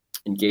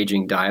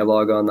engaging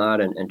dialogue on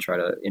that and try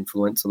to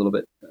influence a little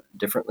bit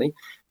differently,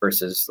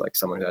 versus like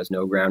someone who has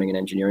no grounding in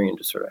engineering and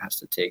just sort of has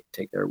to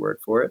take their word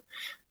for it.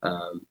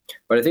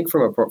 But I think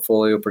from a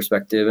portfolio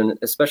perspective, and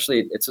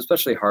it's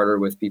especially harder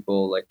with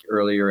people like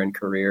earlier in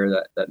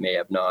career that may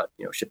have not,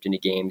 you know, shipped any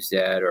games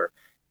yet, or,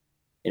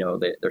 you know,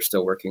 they're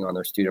still working on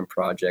their student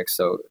projects.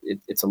 So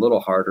it's a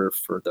little harder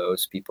for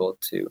those people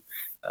to,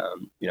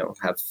 you know,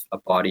 have a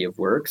body of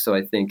work. So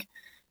I think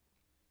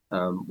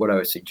what I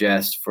would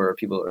suggest for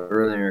people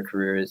early in their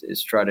career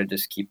is try to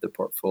just keep the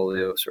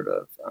portfolio sort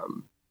of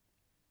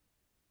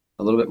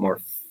a little bit more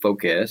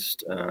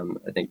focused.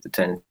 I think the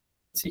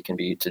tendency can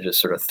be to just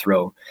sort of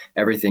throw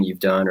everything you've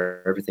done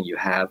or everything you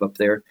have up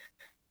there.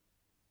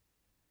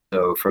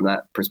 So from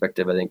that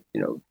perspective, I think,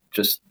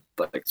 just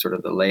like sort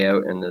of the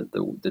layout and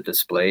the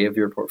display of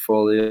your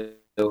portfolio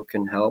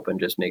can help, and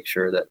just make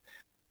sure that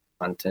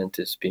content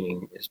is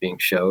being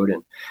showed.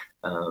 And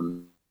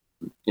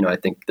I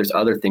think there's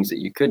other things that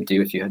you could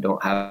do if you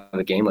don't have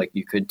a game. Like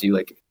you could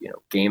do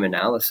game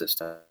analysis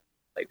type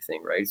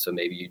thing, right? So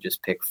maybe you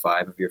just pick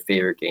 5 of your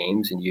favorite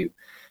games and you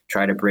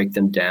try to break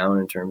them down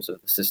in terms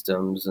of the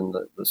systems and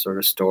the sort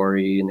of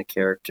story and the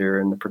character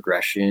and the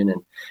progression,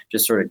 and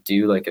just sort of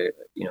do like a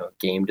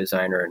game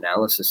designer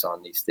analysis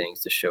on these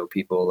things to show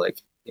people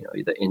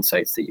the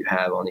insights that you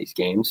have on these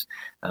games.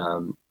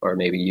 Or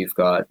maybe you've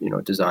got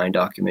design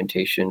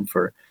documentation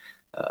for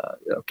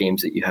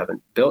games that you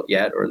haven't built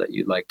yet or that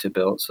you'd like to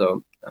build.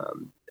 So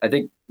I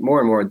think more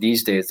and more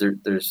these days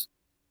there's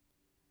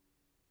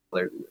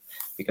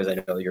because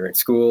I know you're in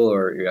school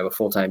or you have a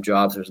full-time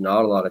job, so there's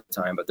not a lot of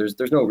time, but there's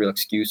no real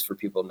excuse for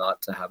people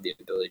not to have the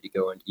ability to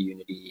go into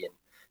Unity and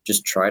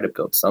just try to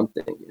build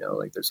something.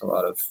 There's a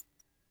lot of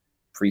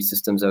free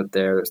systems out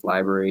there, there's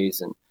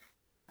libraries and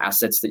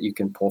assets that you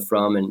can pull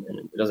from, and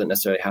it doesn't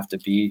necessarily have to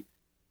be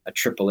a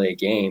AAA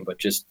game, but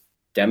just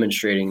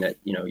demonstrating that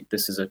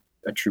this is a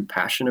true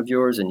passion of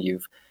yours, and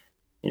you've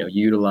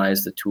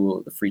utilized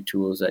the free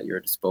tools at your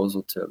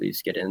disposal to at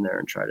least get in there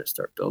and try to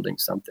start building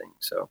something.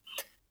 So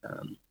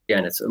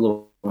again, it's a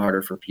little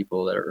harder for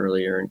people that are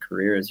earlier in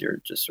career as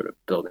you're just sort of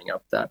building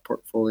up that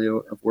portfolio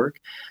of work.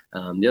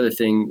 The other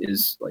thing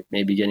is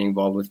maybe getting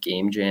involved with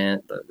game jam,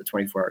 the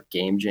 24-hour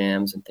game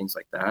jams and things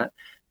like that,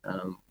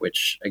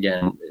 which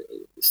again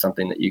is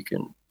something that you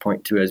can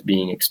point to as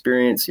being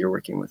experience. You're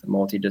working with a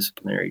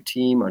multidisciplinary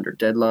team under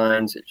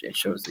deadlines. It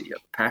shows that you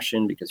have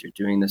passion because you're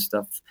doing this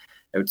stuff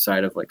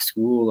outside of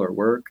school or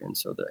work. And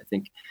so I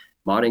think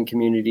modding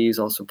communities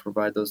also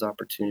provide those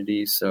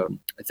opportunities. So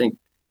I think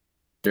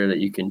there that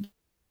you can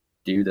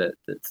do that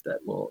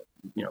will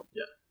Yeah,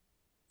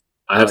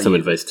 I have some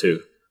advice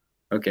too.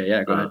 Okay,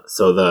 yeah, go ahead.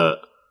 So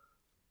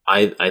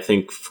I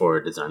think for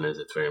designers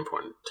it's very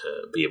important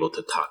to be able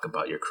to talk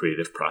about your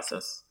creative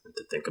process and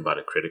to think about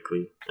it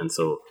critically. And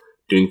so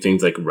doing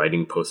things like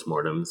writing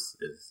postmortems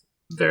is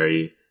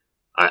very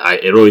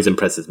it always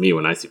impresses me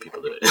when I see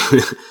people do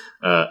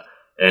it.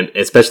 And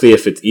especially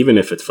if it's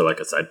for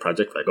a side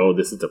project,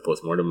 this is the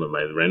postmortem of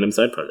my random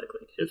side project.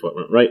 Here's what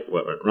went right,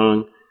 what went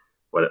wrong,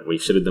 what we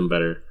should have done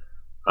better.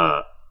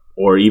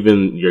 Or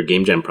even your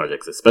game jam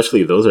projects,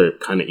 especially those are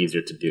kind of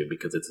easier to do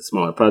because it's a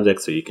smaller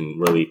project, so you can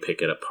really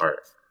pick it apart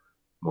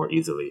more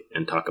easily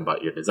and talk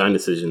about your design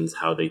decisions,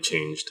 how they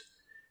changed,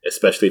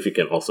 especially if you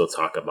can also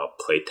talk about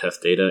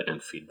playtest data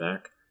and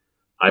feedback.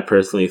 I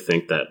personally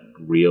think that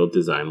real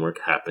design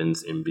work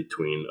happens in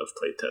between of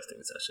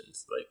playtesting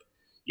sessions.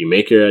 You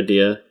make your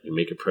idea, you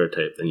make a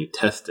prototype, then you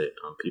test it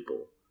on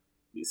people.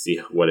 You see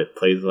what it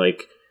plays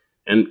like.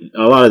 And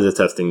a lot of the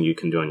testing you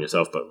can do on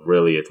yourself, but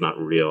really it's not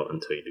real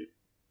until you do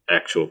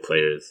actual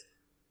players.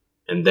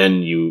 And then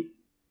you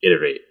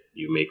iterate,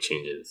 you make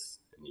changes.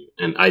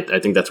 And I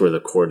think that's where the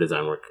core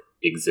design work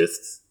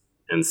exists.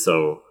 And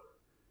so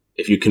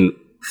if you can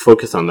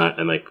focus on that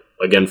and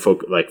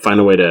find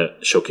a way to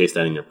showcase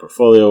that in your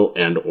portfolio,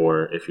 and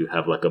or if you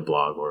have a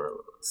blog or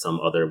some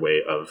other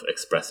way of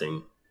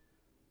expressing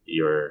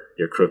your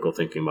critical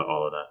thinking about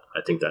all of that,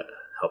 I think that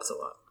helps a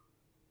lot.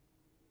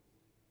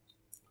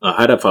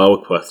 I had a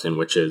follow-up question,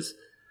 which is,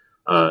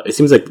 it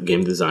seems like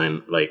game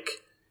design,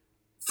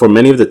 for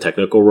many of the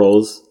technical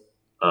roles,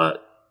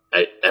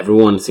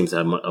 everyone seems to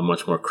have a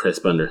much more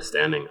crisp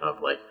understanding of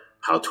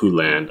how to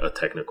land a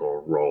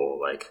technical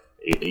role.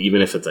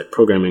 Even if it's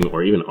programming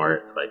or even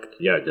art,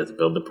 just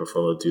build the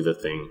portfolio, do the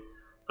thing.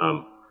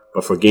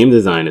 But for game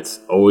design, it's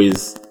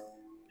always,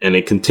 and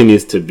it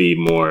continues to be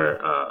more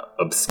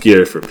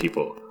obscure for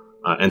people.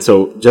 And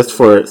so just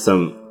for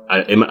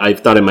I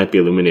thought it might be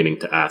illuminating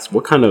to ask,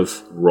 what kind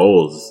of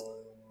roles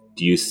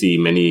do you see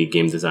many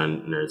game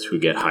designers who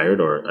get hired,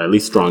 or at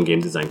least strong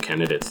game design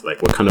candidates?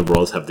 What kind of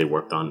roles have they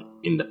worked on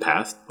in the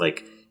past?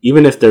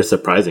 Even if they're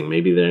surprising,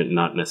 maybe they're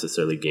not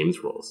necessarily games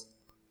roles.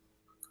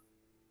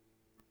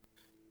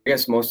 I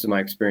guess most of my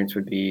experience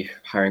would be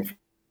hiring for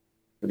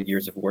the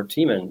Gears of War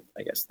team, and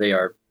I guess they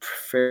are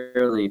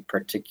fairly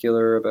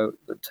particular about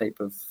the type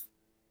of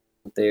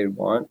what they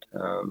want.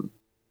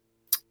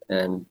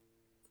 And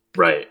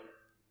right.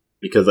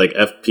 Because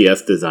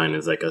FPS design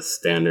is a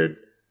standard,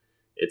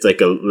 it's a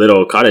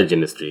little cottage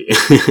industry.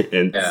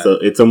 And yeah. So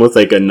it's almost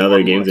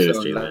another games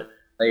industry.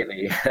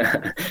 Lately,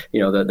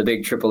 the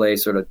big AAA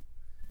sort of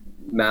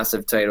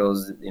massive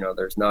titles,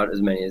 there's not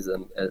as many of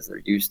them as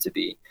there used to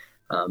be.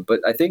 But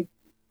I think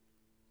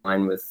in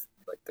line with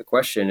the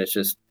question, it's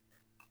just,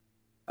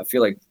 I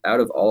feel out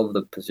of all of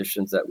the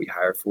positions that we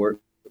hire for,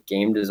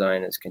 game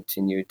design has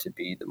continued to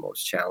be the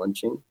most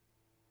challenging.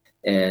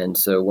 And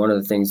so one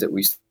of the things that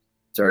we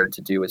started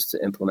to do is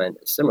to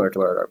implement, similar to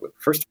what our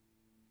first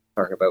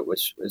talking about,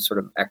 which is sort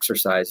of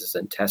exercises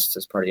and tests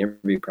as part of the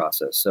interview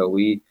process. So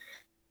we,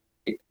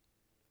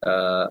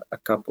 a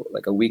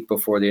week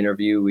before the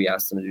interview, we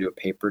asked them to do a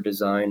paper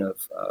design of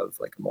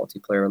like a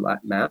multiplayer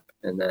map,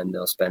 and then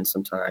they'll spend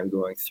some time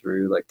going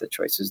through like the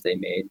choices they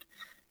made.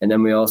 And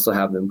then we also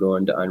have them go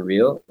into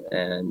Unreal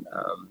and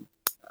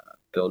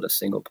build a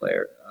single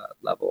player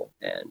level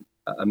and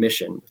a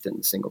mission within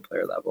the single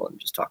player level, and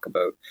just talk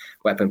about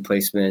weapon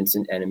placements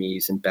and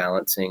enemies and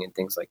balancing and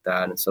things like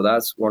that. And so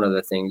that's one of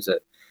the things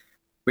that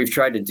we've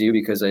tried to do,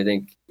 because I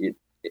think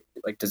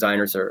like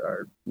designers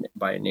are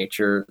by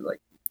nature,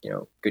 like,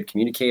 good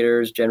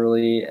communicators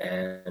generally,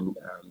 and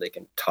they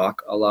can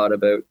talk a lot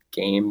about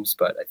games,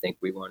 but I think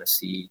we want to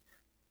see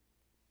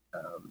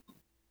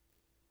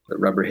the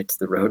rubber hits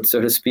the road,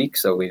 so to speak.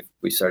 So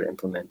we started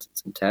implementing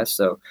some tests.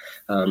 So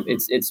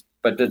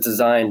but the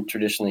design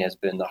traditionally has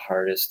been the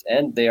hardest,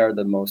 and they are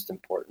the most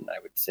important, I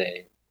would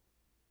say,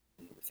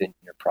 within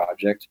your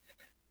project.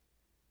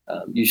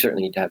 You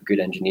certainly need to have good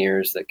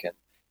engineers that can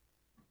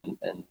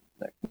and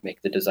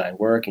make the design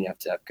work, and you have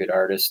to have good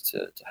artists to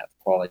have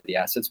quality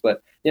assets. But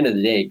at the end of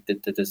the day,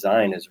 the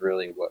design is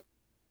really what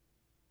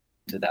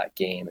to that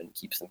game and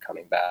keeps them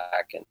coming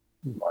back, and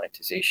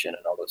monetization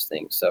and all those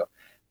things. So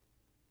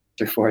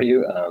for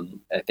you,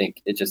 I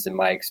think it's just, in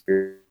my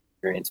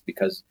experience,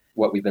 because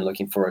what we've been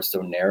looking for is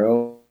so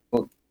narrow.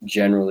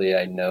 Generally,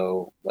 I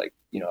know, like,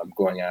 I'm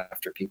going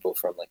after people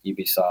from like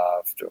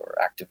Ubisoft or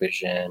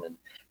Activision, and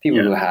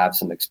people who have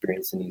some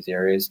experience in these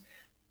areas.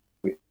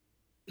 We've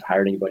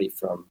hired anybody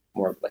from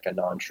more of like a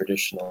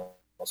non-traditional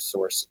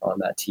source on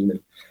that team, and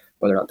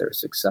whether or not they're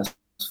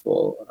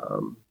successful.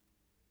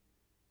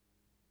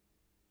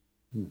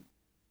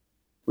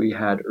 We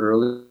had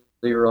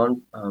earlier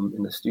on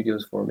in the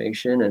studio's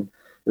formation, and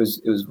it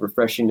was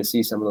refreshing to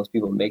see some of those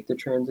people make the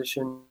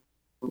transition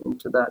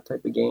into that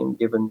type of game,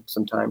 given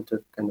some time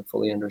to kind of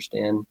fully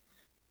understand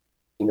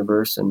the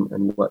universe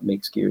and what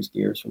makes Gears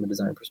from a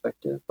design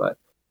perspective. But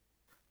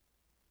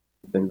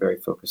we've been very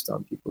focused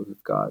on people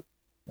who've got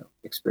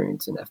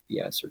experience in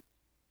FPS or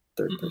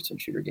third-person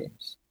shooter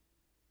games.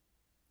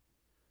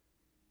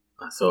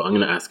 So I'm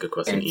going to ask a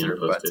question Ian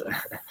posted.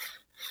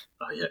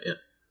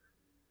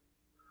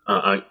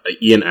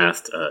 Ian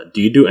asked,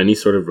 do you do any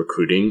sort of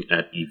recruiting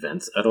at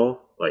events at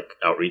all, like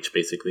outreach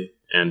basically?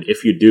 And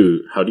if you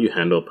do, how do you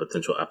handle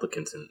potential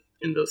applicants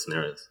in those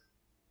scenarios?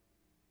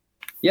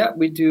 Yeah,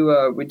 we do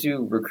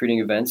recruiting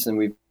events, and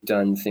we've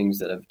done things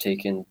that have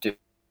taken...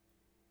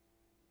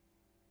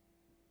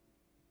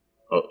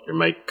 Oh, your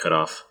mic cut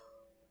off.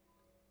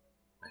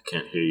 I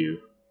can't hear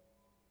you.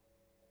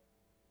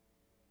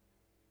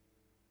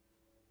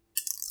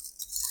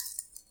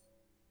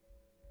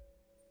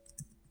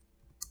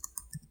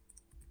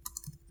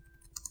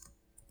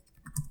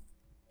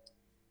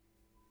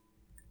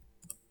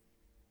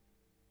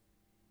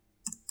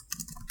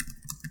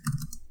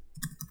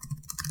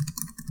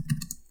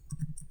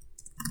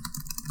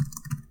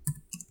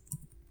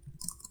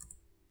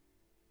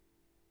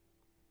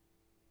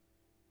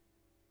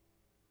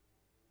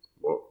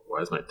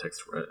 Why is my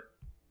text red?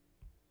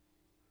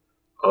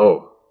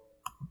 Oh.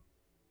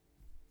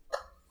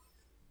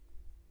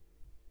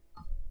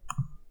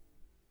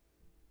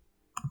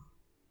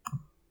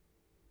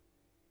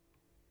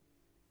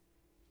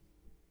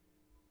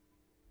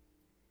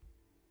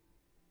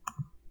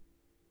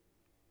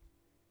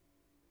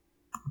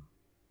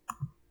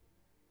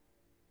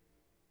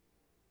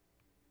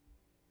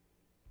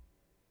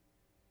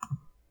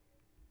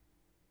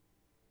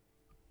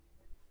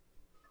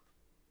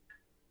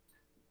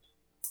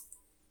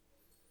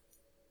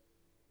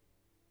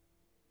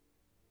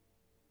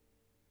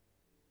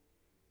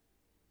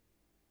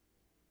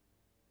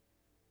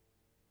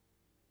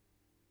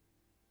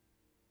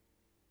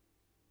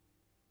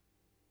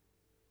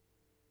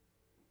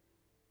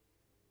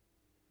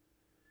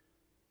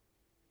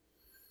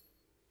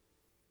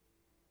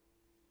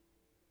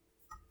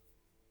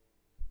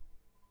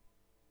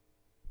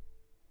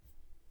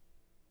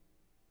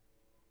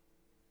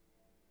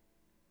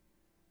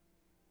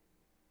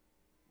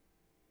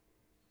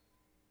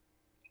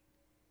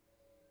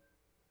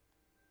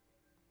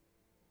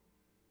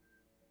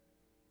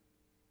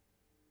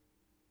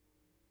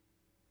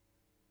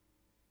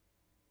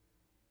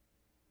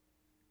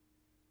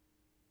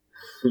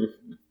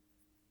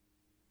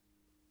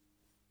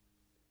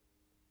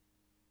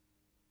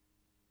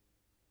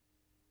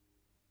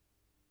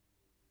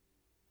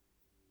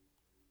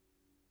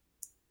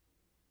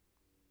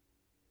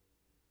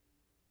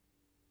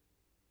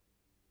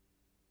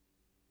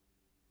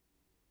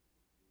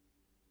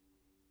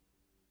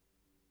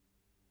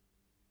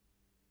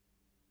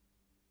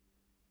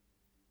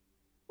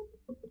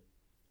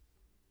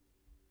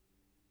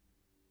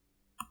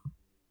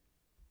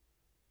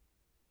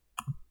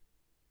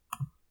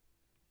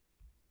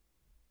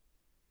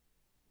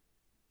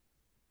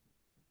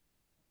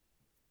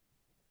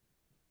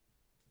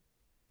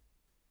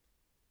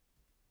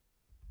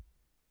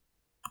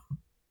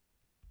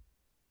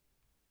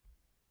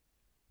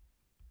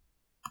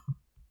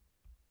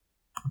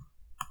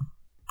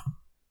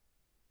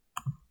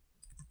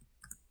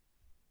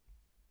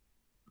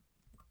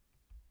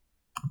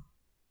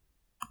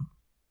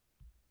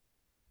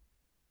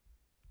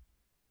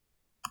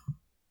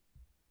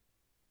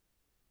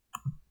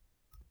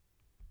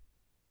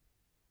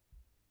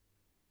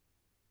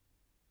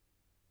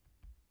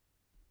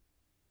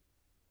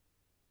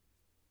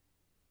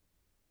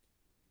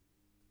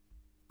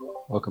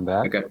 Welcome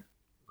back. Okay.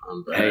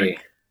 I'm back. Hey,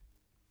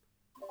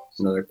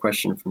 another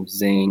question from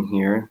Zane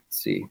here.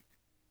 Let's see.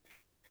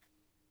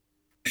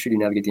 Should you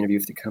navigate the interview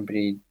if the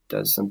company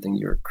does something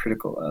you're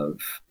critical of?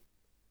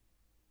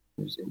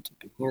 There's into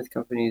being with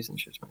companies and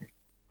shares money.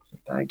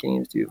 Bad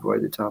games. Do you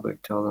avoid the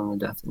topic? Tell them the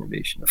death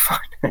innovation of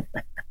fun.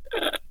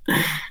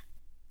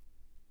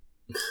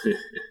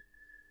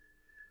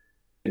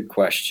 Good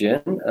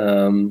question.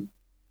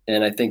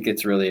 And I think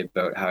it's really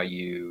about how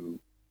you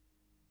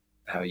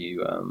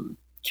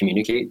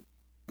communicate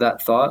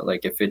that thought.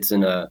 Like if it's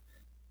in a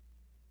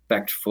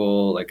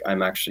respectful, like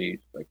I'm actually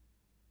like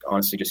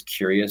honestly just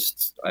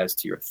curious as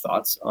to your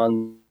thoughts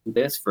on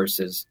this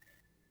versus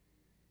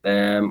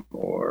them,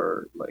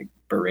 or like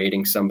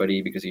berating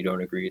somebody because you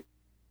don't agree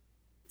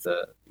with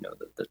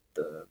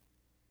the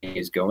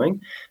is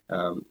going.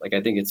 Like I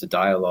think it's a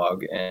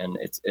dialogue, and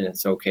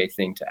it's okay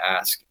thing to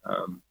ask.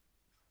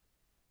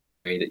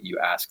 Way that you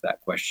ask that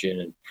question,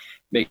 and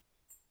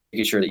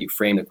making sure that you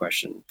frame the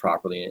question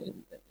properly,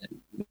 and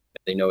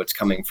they know it's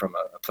coming from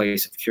a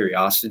place of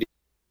curiosity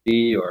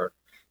or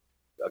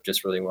of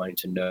just really wanting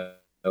to know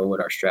what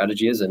our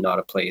strategy is, and not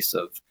a place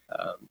of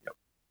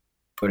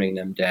putting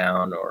them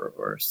down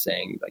or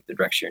saying like the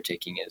direction you're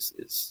taking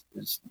is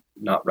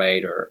not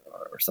right or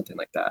something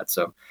like that.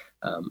 So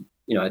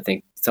I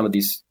think some of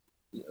these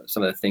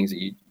some of the things that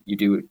you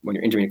do when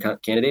you're interviewing a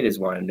candidate is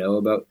want to know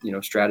about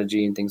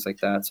strategy and things like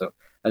that. So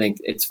I think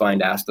it's fine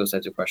to ask those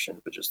types of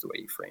questions, but just the way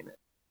you frame it.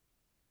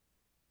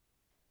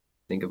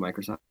 Think of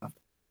Microsoft.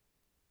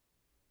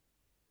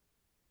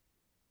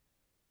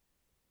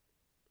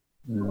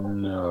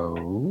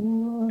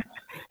 No.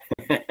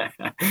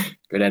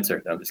 Good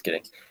answer. No, I'm just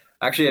kidding.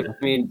 Actually, I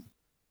mean,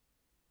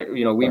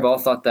 we've all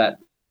thought that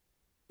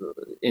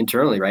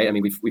internally, right? I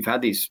mean, we've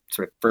had these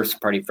sort of first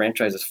party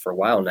franchises for a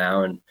while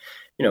now, and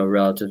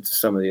relative to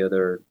some of the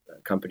other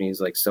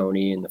companies like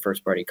Sony and the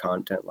first party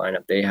content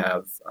lineup they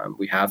have,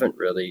 we haven't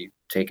really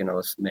taken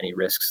as many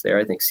risks there.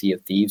 I think Sea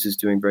of Thieves is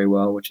doing very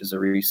well, which is a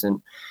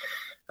recent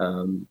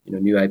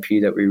new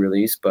IP that we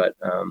released. But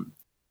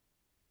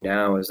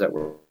now is that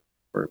we're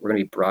going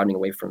to be broadening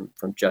away from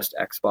just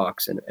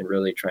Xbox and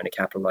really trying to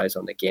capitalize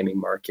on the gaming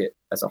market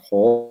as a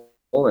whole,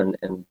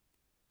 and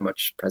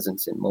much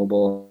presence in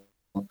mobile,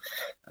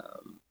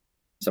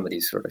 some of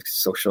these sort of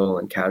social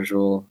and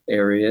casual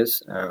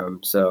areas.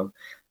 So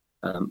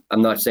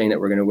I'm not saying that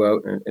we're going to go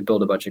out and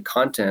build a bunch of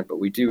content, but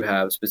we do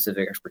have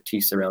specific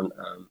expertise around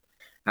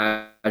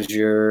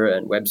Azure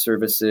and web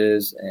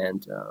services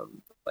and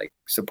like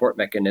support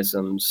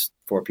mechanisms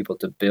for people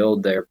to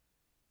build their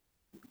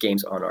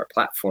games on our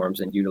platforms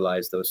and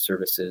utilize those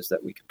services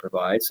that we can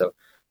provide. So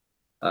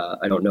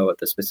I don't know what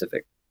the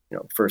specific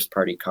first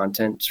party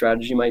content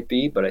strategy might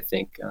be, but I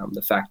think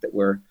the fact that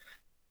we're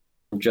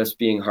just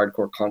being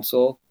hardcore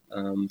console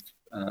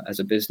as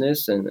a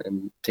business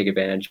and take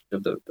advantage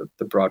of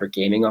the broader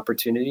gaming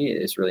opportunity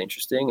is really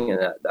interesting,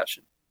 and that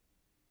should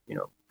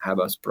have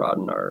us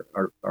broaden our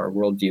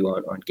worldview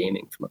on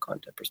gaming from a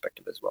content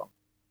perspective as well.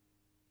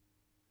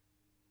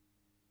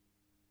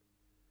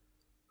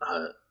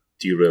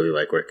 Do you really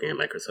like working at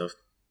Microsoft?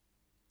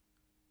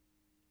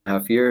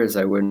 Half years,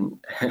 I wouldn't.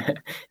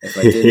 If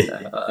I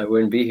didn't, I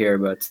wouldn't be here.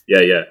 But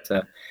yeah.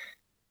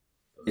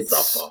 It's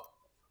softball.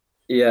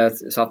 Yeah,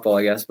 it's softball,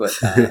 I guess. But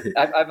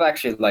I've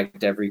actually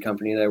liked every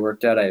company that I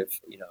worked at. I've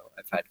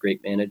had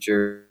great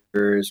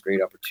managers,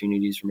 great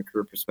opportunities from a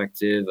career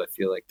perspective. I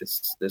feel like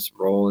this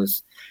role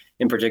is,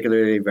 in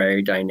particularly,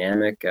 very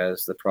dynamic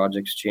as the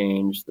projects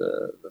change,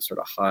 the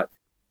sort of hot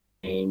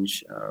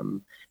change.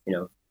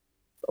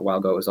 A while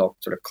ago it was all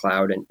sort of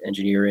cloud and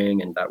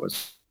engineering, and that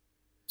was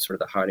sort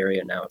of the hot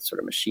area. Now it's sort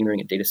of machine learning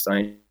and data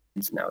science,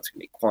 and now it's going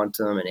to be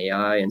quantum and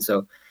AI. And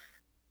so,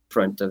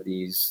 front of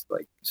these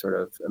like sort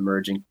of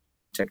emerging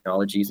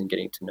technologies and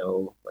getting to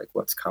know like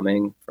what's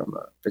coming from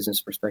a business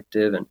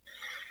perspective. And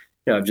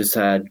I've just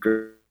had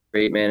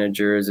great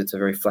managers. It's a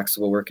very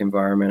flexible work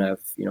environment. I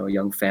have a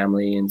young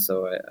family, and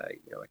so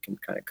I can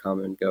kind of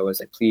come and go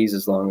as I please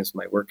as long as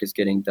my work is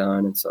getting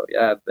done. And so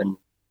I've been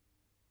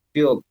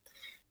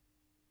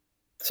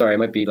sorry, I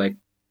might be like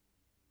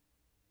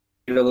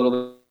a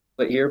little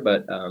bit here,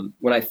 but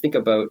when I think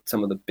about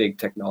some of the big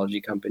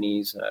technology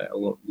companies, I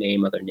won't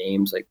name other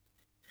names, like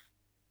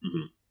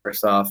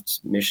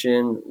Microsoft's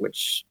mission,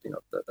 which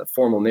the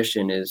formal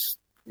mission is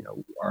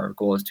our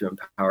goal is to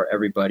empower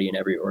everybody in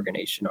every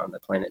organization on the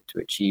planet to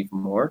achieve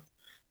more.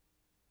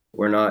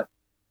 We're not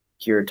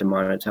here to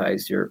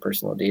monetize your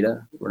personal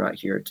data. We're not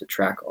here to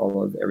track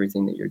all of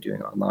everything that you're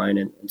doing online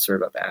and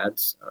serve up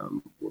ads.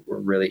 We're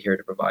really here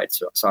to provide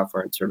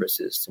software and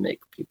services to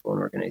make people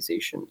and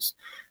organizations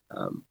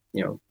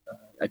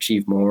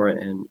achieve more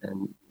and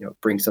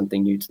bring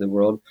something new to the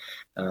world.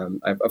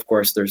 Of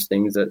course, there's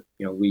things that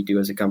we do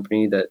as a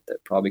company that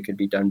probably could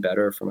be done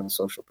better from a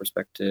social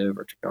perspective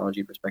or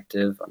technology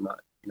perspective. I'm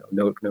not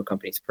no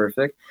company's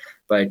perfect,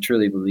 but I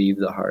truly believe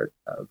the heart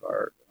of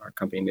our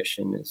company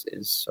mission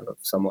is sort of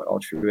somewhat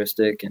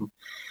altruistic, and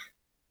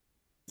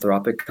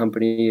philanthropic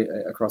company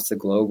across the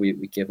globe. We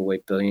give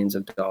away billions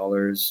of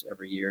dollars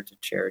every year to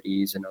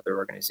charities and other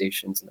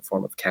organizations in the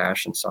form of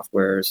cash and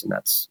softwares, and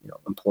that's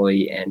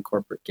employee and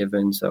corporate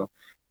given. So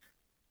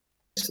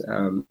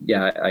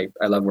I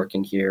love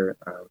working here.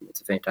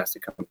 It's a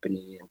fantastic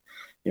company,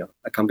 and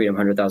a company of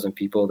 100,000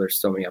 people. There's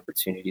so many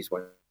opportunities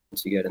once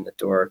you get in the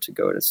door to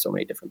go to so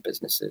many different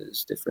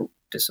businesses, different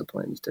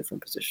disciplines,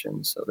 different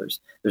positions. So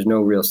there's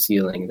no real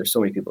ceiling. There's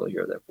so many people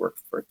here that have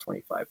worked for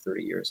 25,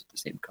 30 years at the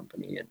same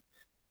company and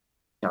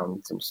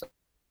challenge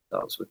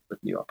themselves with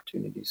new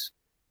opportunities.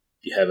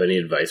 Do you have any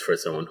advice for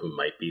someone who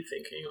might be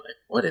thinking, like,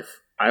 what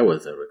if I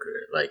was a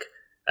recruiter, like,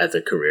 as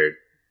a career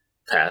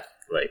path?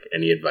 Like,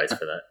 any advice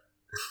for that?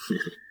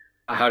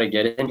 How to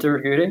get into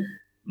recruiting?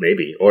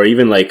 Maybe. Or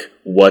even, like,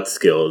 what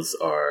skills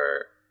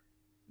are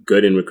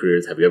good in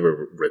recruiters? Have you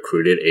ever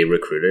recruited a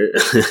recruiter?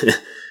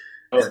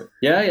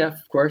 Yeah,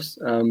 of course.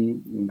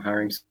 I'm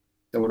hiring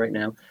someone right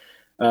now.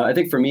 I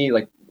think for me,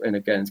 like, and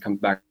again, it's come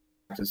back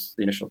to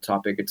the initial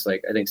topic. It's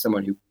like, I think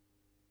someone who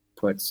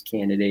puts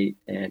candidate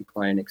and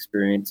client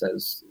experience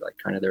as like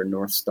kind of their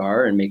North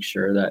Star and make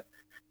sure that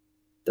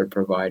they're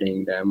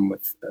providing them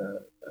with a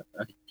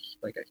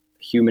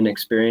human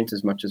experience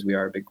as much as we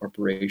are a big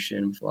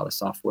corporation with a lot of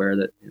software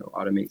that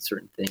automates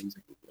certain things.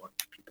 Like, we want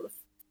people to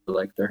feel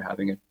like they're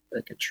having a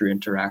true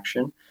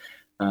interaction.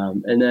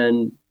 And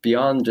then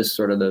beyond just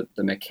sort of the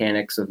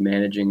mechanics of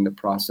managing the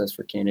process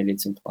for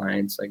candidates and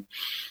clients, like,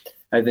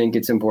 I think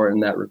it's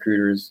important that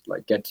recruiters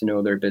like get to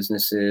know their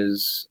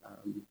businesses,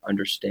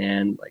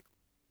 understand like,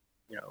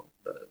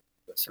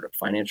 the sort of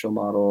financial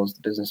models,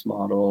 the business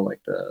model,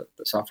 like the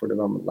software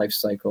development life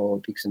cycle,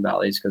 peaks and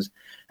valleys, because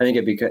I think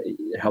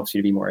it helps you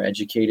to be more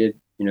educated,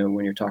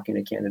 when you're talking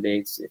to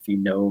candidates, if you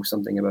know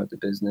something about the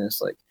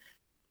business. Like,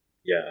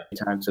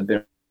 times I've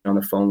been on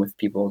the phone with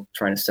people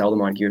trying to sell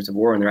them on Gears of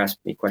War, and they're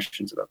asking me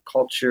questions about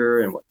culture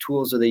and what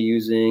tools are they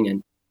using.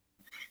 And,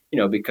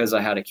 because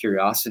I had a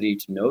curiosity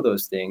to know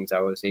those things, I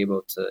was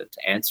able to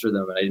answer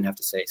them. And I didn't have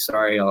to say,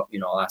 sorry, I'll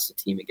ask the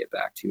team to get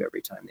back to you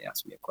every time they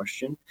ask me a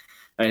question.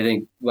 And I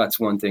think that's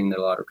one thing that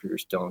a lot of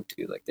recruiters don't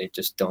do. Like, they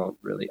just don't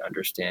really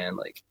understand,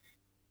 like,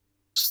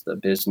 the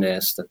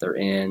business that they're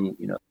in,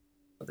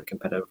 the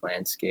competitive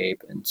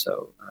landscape. And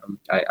so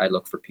I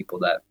look for people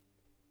that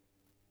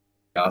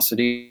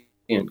curiosity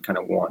and kind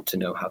of want to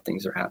know how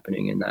things are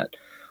happening, and that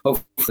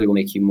hopefully will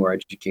make you more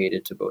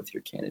educated to both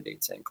your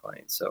candidates and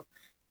clients. So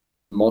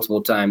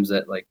multiple times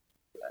that, like,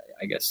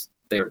 I guess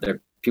they're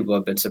people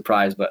have been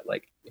surprised, but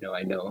like,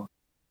 I know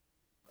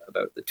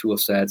about the tool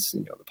sets,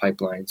 the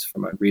pipelines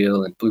from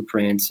Unreal and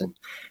blueprints and,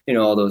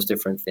 all those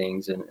different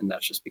things. And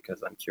that's just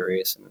because I'm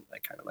curious and I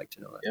kind of like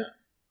to know that.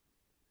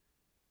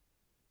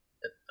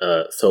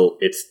 Yeah. So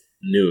it's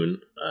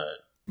noon.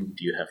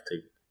 Do you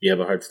have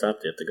a hard stop?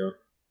 Do you have to go?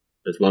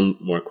 There's one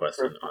more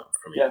question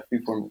from you. Yeah, a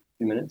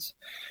few minutes.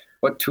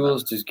 What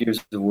tools does Gears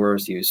of War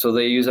use? So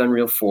they use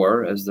Unreal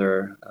 4 as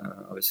their,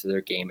 obviously their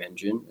game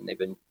engine, and they've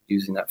been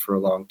using that for a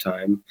long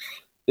time.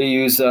 They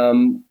use,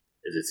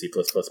 is it C++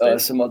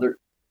 based? Some other,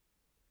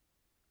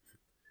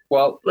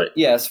 well,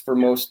 yes, for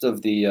most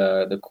of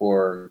the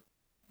core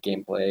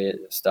gameplay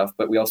stuff,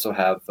 but we also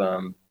have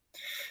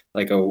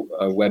like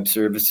a web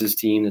services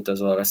team that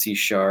does a lot of C#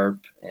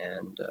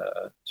 and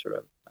sort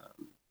of.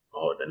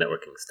 The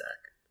networking stack.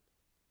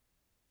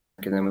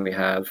 And then we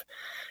have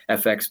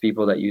FX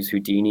people that use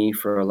Houdini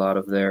for a lot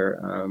of their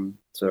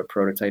sort of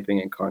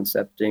prototyping and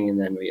concepting. And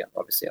then we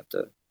obviously have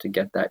to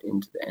get that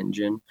into the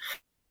engine.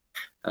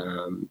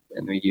 And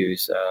we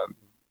use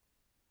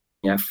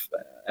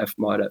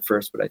Fmod at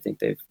first, but I think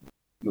they've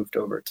moved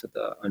over to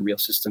the Unreal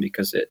system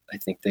because I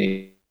think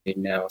they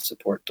now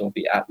support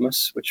Dolby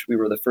Atmos, which we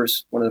were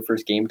one of the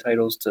first game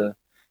titles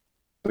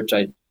which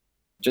I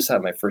just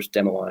had my first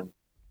demo on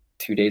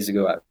 2 days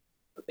ago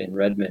in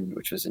Redmond,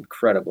 which was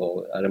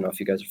incredible. I don't know if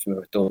you guys are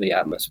familiar with Dolby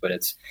Atmos, but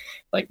it's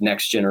like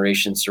next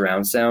generation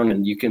surround sound,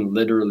 and you can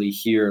literally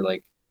hear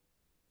like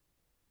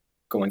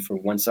going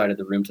from one side of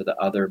the room to the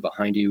other,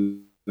 behind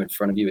you, in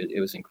front of you. It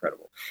was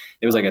incredible.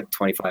 It was like a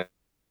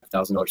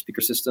 $25,000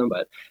 speaker system,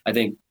 but I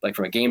think like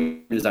from a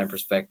game design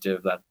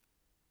perspective, that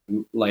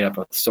light up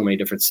with so many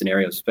different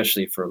scenarios,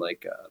 especially for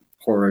like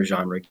horror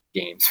genre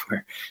games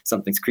where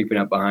something's creeping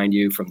up behind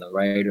you from the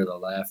right or the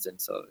left. And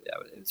so yeah,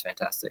 it was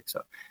fantastic.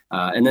 So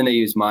and then they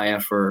use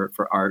Maya for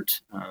art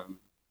and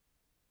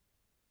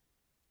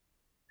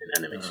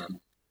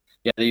animation.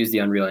 They use the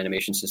Unreal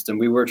animation system.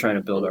 We were trying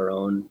to build our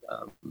own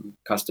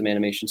custom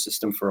animation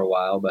system for a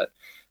while, but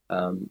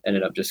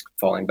ended up just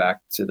falling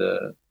back to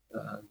the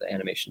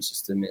animation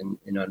system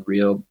in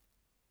Unreal.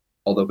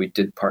 Although we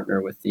did partner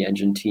with the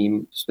engine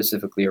team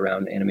specifically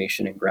around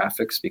animation and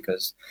graphics,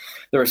 because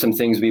there were some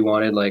things we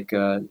wanted, like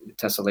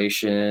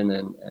tessellation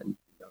and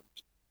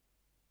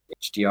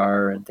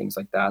HDR and things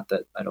like that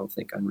I don't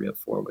think Unreal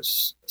 4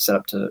 was set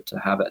up to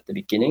have at the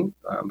beginning.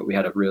 But we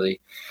had a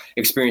really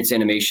experienced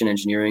animation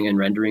engineering and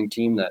rendering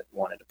team that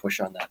wanted to push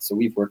on that. So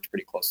we've worked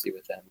pretty closely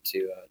with them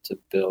to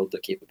build the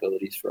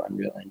capabilities for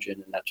Unreal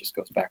Engine. And that just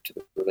goes back to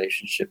the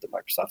relationship that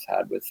Microsoft's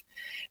had with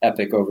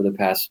Epic over the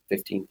past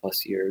 15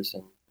 plus years.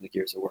 And the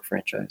Gears of War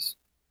franchise.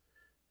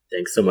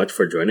 Thanks so much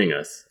for joining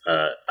us.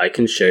 I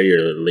can share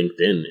your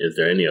LinkedIn. Is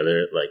there any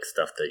other like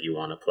stuff that you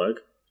want to plug?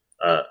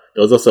 There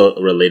was also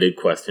a related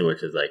question,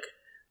 which is like,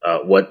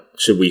 what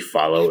should we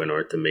follow in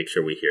order to make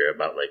sure we hear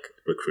about like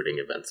recruiting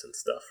events and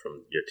stuff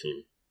from your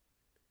team?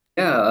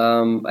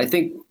 Yeah, I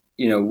think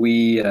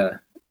we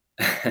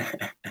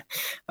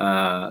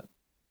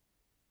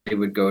it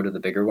would go to the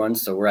bigger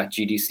ones. So we're at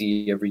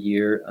GDC every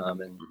year,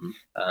 and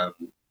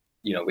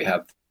we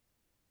have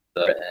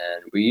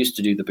and we used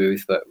to do the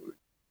booth, but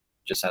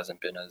just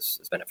hasn't been as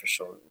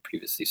beneficial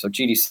previously. So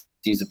GDC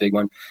is a big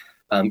one.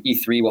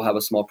 E3 will have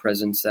a small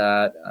presence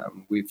at.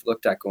 We've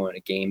looked at going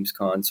to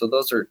Gamescom. So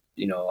those are,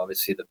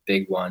 obviously the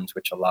big ones,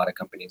 which a lot of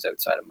companies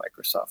outside of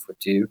Microsoft would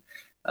do.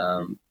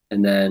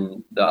 And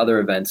then the other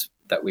events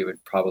that we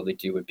would probably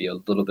do would be a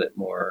little bit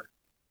more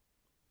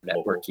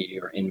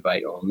networky or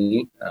invite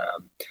only.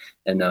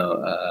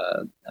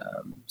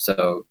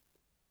 So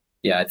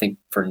yeah, I think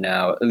for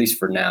now, at least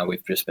for now,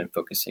 we've just been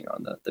focusing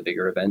on the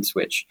bigger events,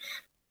 which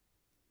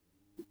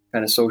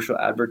kind of social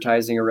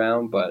advertising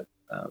around, but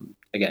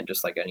again,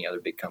 just like any other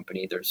big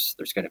company, there's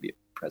going to be a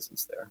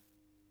presence there.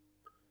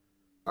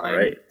 All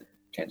right.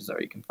 Chances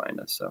are you can find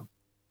us. So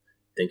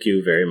thank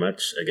you very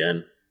much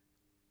again.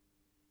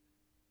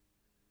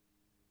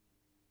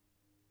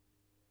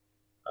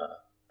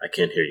 I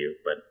can't hear you,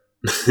 but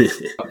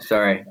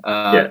sorry.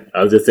 Yeah,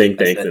 I was just saying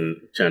thanks and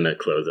trying to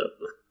close up.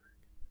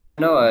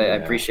 No, I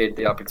appreciate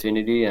the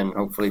opportunity, and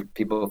hopefully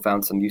people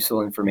found some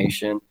useful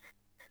information.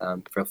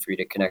 Feel free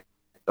to connect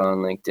on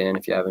LinkedIn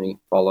if you have any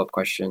follow-up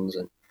questions.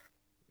 And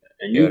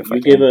you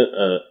gave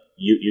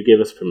you gave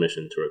us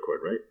permission to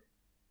record, right?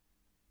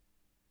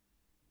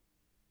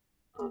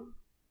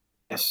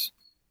 Yes.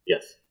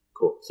 Yes.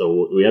 Cool.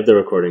 So we have the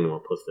recording, and we'll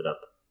post it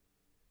up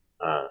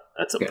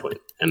at some point,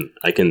 and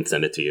I can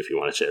send it to you if you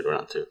want to share it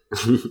around too.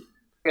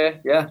 Okay.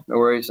 Yeah. No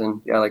worries.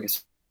 And yeah, like I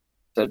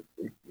said,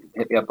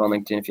 hit me up on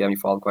LinkedIn if you have any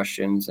follow-up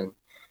questions and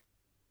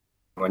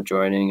want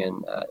joining.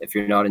 And if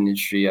you're not in the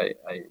industry,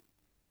 I'm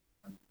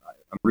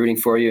rooting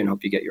for you and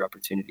hope you get your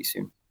opportunity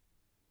soon.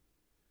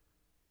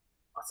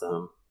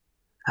 Awesome.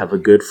 Have a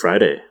good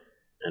Friday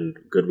and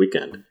good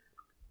weekend.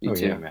 You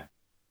too. Yeah, man.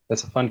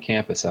 That's a fun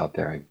campus out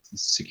there.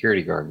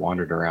 Security guard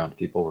wandered around.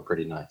 People were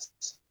pretty nice.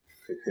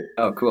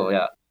 Oh, cool.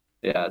 Yeah.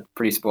 Yeah.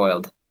 Pretty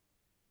spoiled.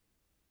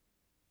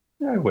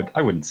 I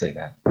wouldn't say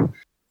that.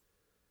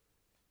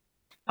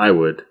 I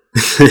would.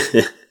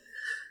 I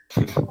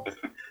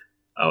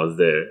was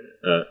there.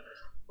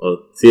 Well,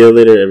 see you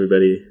later,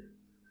 everybody.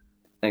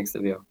 Thanks,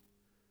 Savio.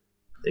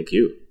 Thank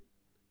you.